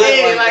that? Good like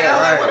Yeah, that, I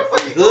was like, right. what the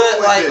fuck you Good doing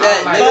with like this?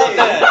 that, I was nigga. like,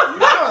 yeah,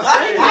 you know what I'm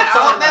saying? I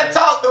Talk that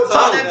talk, though.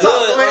 Talk that talk.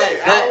 good Go ahead. like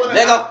that,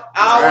 nigga. I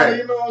don't want to,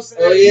 you know what I'm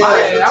saying? Oh,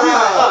 yeah. I'm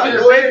like, I'm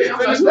go ahead and like,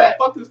 finish who the that.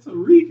 fuck is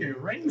Tariq and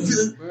Raina?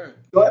 Bruh.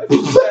 Go ahead and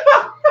finish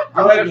that.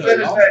 Go ahead and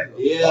finish that.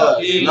 Yeah,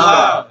 He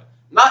nah.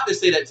 Not to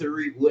say that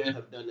Tariq wouldn't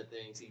have done the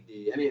things he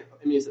did. I mean,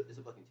 it's a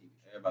fucking TV.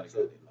 Everybody got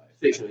their life.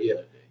 Fictional, yeah.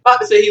 Not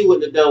to say he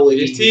wouldn't have done what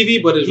It's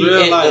TV, but it's he real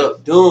ended life.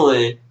 up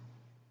doing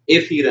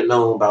if he'd have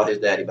known about his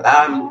daddy. But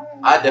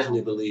I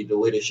definitely believe the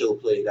way the show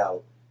played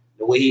out,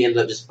 the way he ended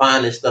up just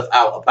finding stuff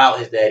out about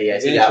his daddy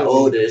as he got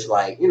older, it's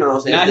like, you know what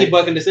I'm saying? Now he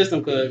bucking the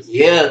system, cuz.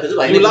 Yeah, because it's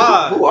like, You nigga,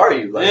 lied. who are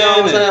you? Like, you know what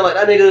I'm saying? Like,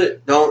 that nigga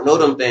don't know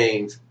them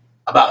things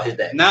about his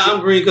daddy. Now I'm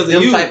green because of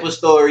Them you. type of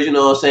stories, you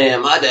know what I'm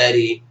saying? My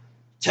daddy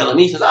telling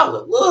me since I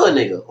was a little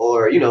nigga.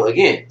 Or, you know,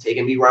 again,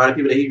 taking me around the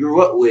people that he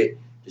grew up with,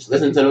 just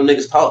listening to them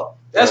niggas talk.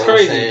 That's You know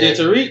what I'm crazy. saying? Did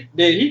Tariq,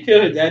 did he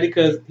kill his daddy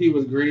because he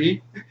was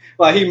green?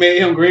 Like he made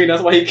him green,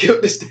 that's why he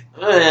killed this thing.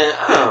 Man,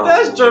 I don't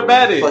That's know.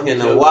 dramatic. Fucking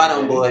know why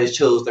them boys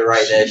chose to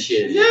write that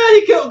shit. Yeah,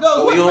 he killed Ghost.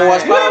 So you don't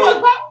watch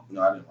Power?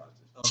 No, I didn't watch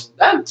this.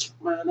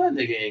 That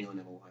nigga ain't gonna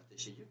never watch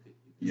this shit.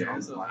 Yeah,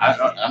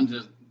 I'm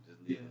just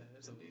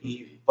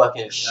He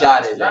fucking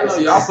shot his I know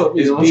ass. y'all put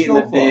me He's on beating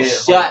the Snowfall.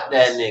 dead. Shot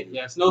that nigga.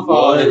 Yeah,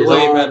 Snowfall In is his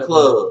way own better.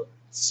 club.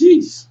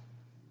 Jeez.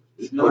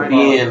 For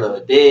being a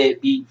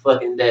deadbeat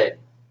fucking daddy.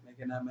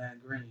 Making that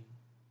man green.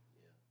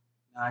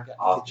 Now I got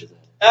Off the his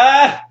picture.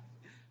 ass.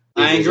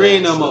 I ain't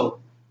green no more.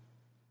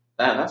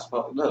 Damn, that's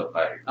fucked up.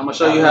 Like, I'ma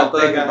show you how I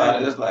think Thug about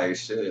got it. It's like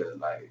shit.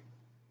 Like,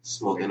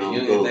 Smoking you on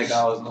didn't think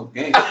I ghosts. was no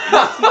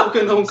gangster.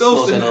 Smoking on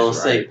Ghost. Smoking on Right.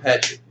 St.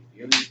 Patrick.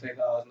 You didn't think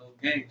I was no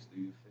gangster.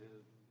 You feel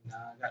me? Nah,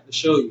 I got to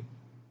show you.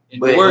 In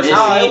But the worst, this-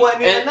 No, he- it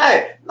wasn't even and-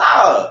 that.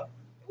 Nah, it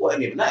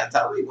wasn't even that.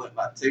 Tyree wasn't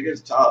about to take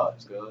his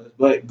charge, cuz.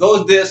 But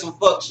Ghost did some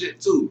fuck shit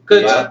too.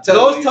 Cause Yeah,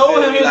 Ghost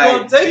told him he was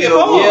gonna take it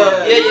still- from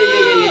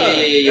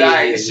him.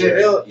 Yeah.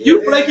 Shit,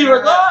 You flaky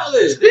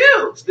regardless.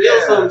 Still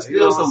Yeah, some, you know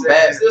still what some I'm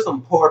bad, saying? still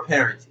some poor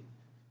parenting.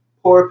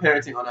 Poor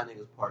parenting on that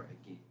nigga's part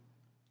again.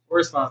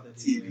 Worst father.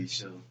 TV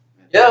show.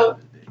 Yeah.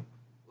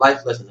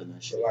 Life lessons in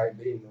that shit. So like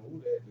they know who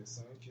that the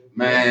son killed.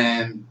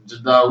 Man,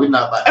 just dog, we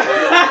not about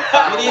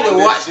You need to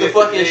watch the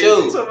fucking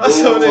show. So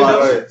they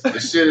know. The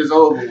shit is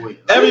over with.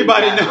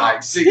 Everybody You got know.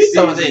 Like 6 He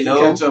told seasons they to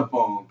know. catch up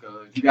on, cuz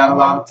you got a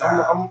lot of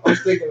time. I'm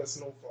thinking of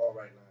Snowfall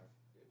right now.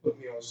 Put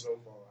me on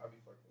Snowfall. I'll be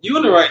fucking. You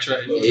on the right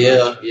track.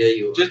 Yeah,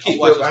 you. Just I'm keep still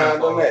watching behind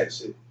Snowfall. on that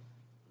shit. I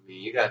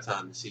mean, you got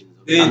time to see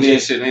Did I you? mean,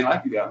 shit ain't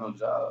like you got no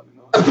job, you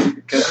know.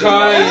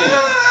 Crying.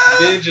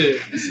 Did you?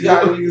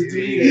 Y'all niggas do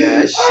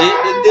Yeah, that. shit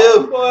to do.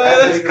 Boy,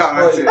 That's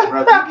content,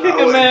 brother. kick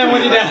a man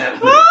when you down.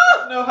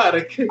 Know how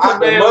to kick a Out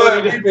the man mud, when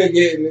you we down. been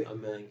getting it. Oh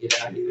man, get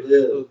out here, Oh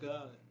live.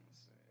 God.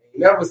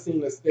 Never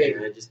seen a steak.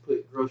 Man, just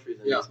put groceries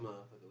in Yeah. this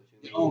motherfucker.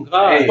 What you Oh mean?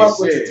 God. Hey, Fuck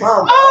with shit. your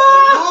tongue.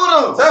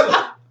 Oh, Tell him.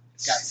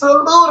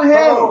 salute Come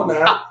him. on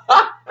now.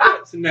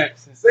 What's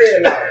next? Say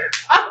it loud.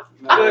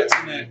 What's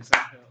next?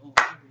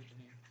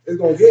 It's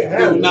gonna get Do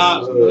hammered.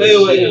 not play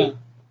with him.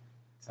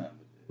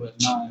 But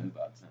Nah, nah. it's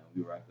about time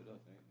we wrap it up.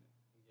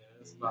 Yeah,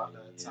 it's about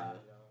that time,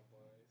 y'all,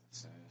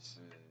 boys.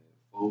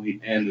 Before we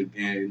end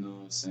again, you know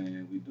what I'm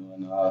saying? We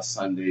doing our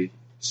Sunday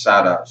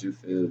shout outs, you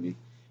feel me?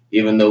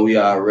 Even though we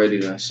already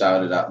done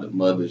shouted out the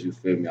mothers, you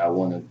feel me? I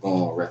want to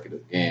go on record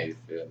again, you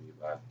feel me?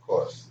 By Of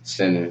course.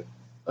 sending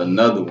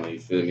another one, you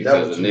feel me?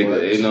 Never Because a too nigga,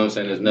 much. you know what I'm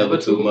saying? It's never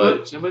too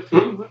much. Never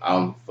too much.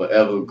 I'm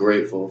forever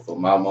grateful for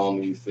my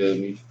mama, you feel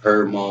me?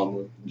 Her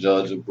mama,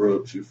 Georgia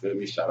Brooks, you feel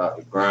me? Shout out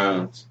to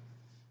Grimes.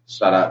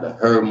 Shout out to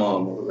her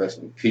mama, rest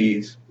in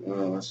peace. You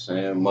know what I'm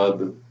saying?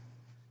 Mother.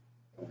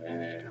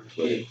 And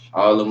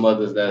all the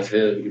mothers that's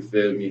here, you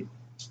feel me?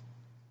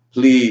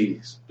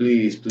 Please,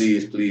 please,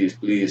 please, please,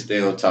 please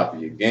stay on top of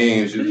your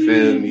games, you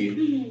feel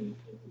me?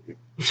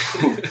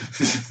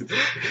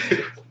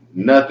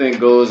 Nothing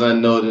goes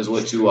unnoticed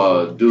what you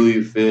all do,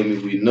 you feel me?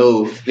 We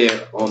know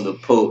here on the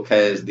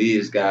podcast,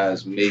 these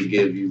guys may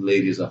give you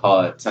ladies a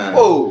hard time.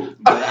 Oh,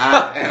 But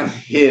I am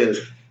here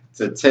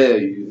to tell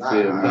you, you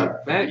feel me?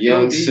 Back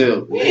Young your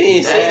Silk. we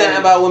ain't say nothing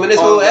about women this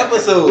whole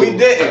episode. We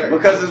didn't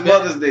because it's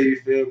Mother's Day, you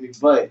feel me?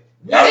 But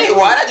Hey,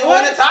 why that you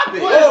on the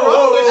topic? What is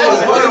wrong with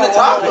That's you? one of the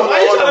topics.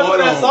 Why you trying to put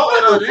that salt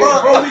in on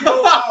Before we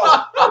go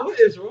off, What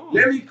is wrong?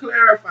 let me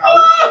clarify.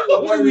 We ain't the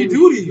one we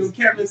do these? You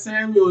Kevin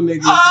Samuel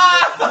niggas.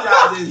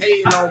 Y'all just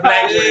hating on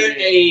black There women.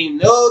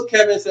 ain't no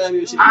Kevin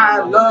Samuel shit.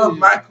 I love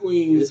my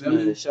queens. This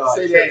man, Shaw,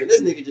 say tripping. that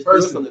This nigga just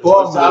first doing and something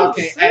foremost. Y'all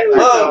can't act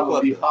like y'all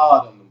gonna be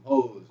hard on them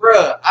hoes.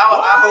 Bruh,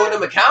 I hold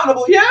them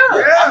accountable. Yeah,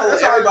 I hold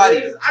that's all everybody.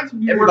 it is. I just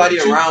be everybody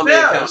working around me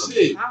fair, accountable.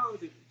 shit.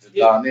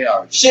 John, they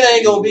already Shit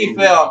ain't gonna be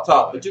fair off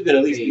top, but you can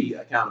at least be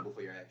accountable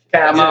for your actions.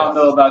 Cam, I don't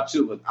know about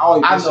you, but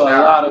I know a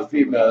lot of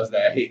females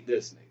that hate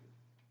this nigga.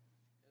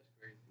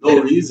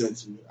 No reason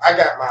to. I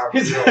got my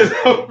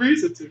No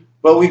reason to.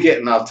 But we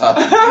getting off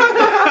topic.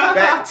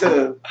 Back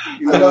to,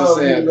 you know what I'm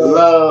saying,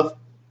 love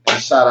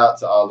and shout out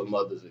to all the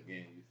mothers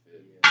again. You feel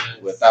me?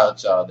 Yes.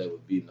 Without y'all, there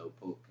would be no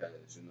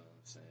podcast. You know what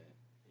I'm saying?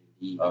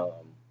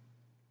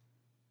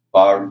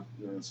 Barry,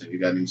 you know what I'm saying? You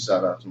got any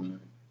shout outs, man?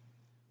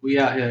 We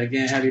out here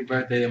again. Happy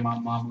birthday to my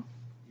mama.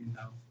 You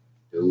know,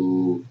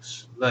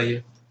 Dudes. love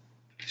you.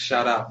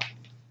 Shout out,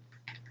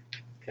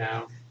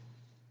 Cal.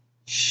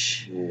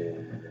 Shit.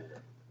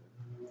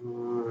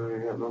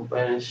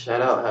 Nobody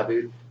shout out.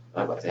 I'm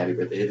about to say happy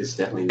birthday. This is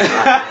definitely not.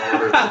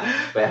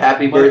 But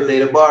happy birthday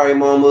to Barry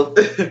Mama.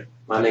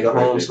 My nigga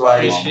home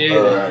slice.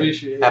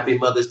 Appreciate it. Happy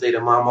Mother's Day to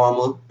my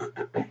mama.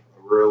 A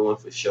real one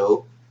for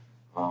sure.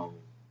 I ain't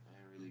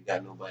really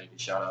got nobody to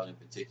shout out in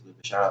particular,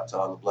 but shout out to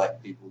all the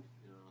black people.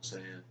 You know what I'm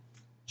saying?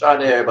 Shout out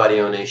to everybody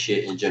on their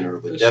shit in general,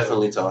 but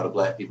definitely to all the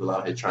black people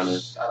out here trying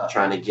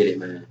to get it,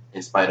 man,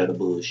 in spite of the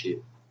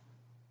bullshit.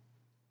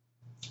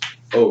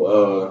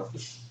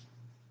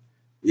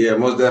 Yeah,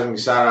 most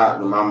definitely shout out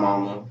to my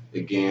mama.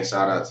 Again,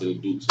 shout out to the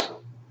Dukes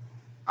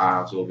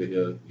House over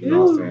here. You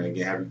know what I'm saying?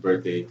 Again, happy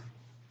birthday.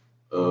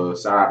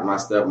 Shout out to my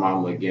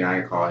stepmama. Again, I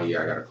ain't call her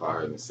yet. I gotta call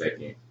her in a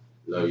second.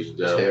 Love you to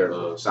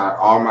death. Shout out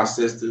to all my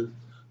sisters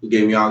who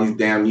gave me all these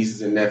damn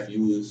nieces and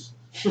nephews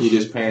through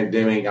this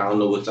pandemic. I don't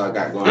know what y'all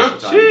got going on.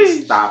 Y'all need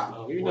to stop.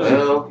 Well, Anyways, I really,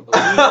 you know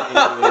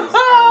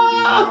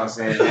what I'm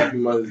saying? Happy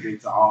Mother's Day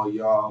to all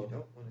y'all.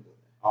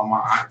 All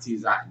my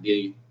aunties out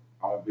there.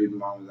 All my baby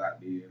mamas out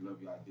there. Love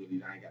y'all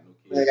dearly. I ain't got no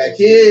kids. I got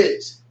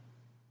kids.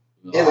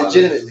 You know,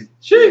 Illegitimately.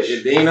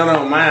 they ain't none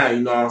of mine,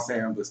 you know what I'm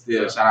saying? But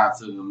still, shout out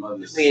to the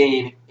mothers. This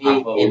nigga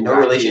ain't in no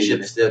relationship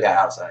and still got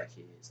outside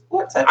kids.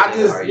 What type of I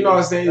just, you know what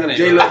I'm saying? That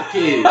J ain't love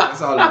kids.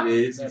 That's all it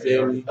is. You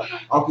feel me?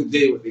 Uncle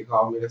J, what they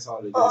call me. That's all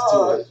it is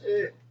too.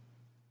 Shit.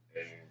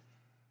 And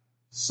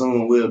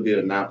soon we'll be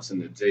announcing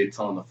the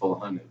Daytona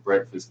 400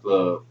 Breakfast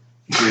Club.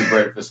 Free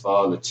breakfast for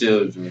all the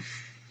children.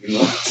 You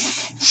know?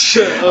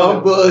 Shut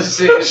I'm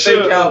bullshit.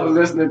 Thank y'all for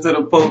listening to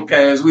the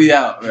podcast. We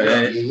out,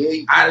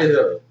 man. Out of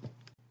here.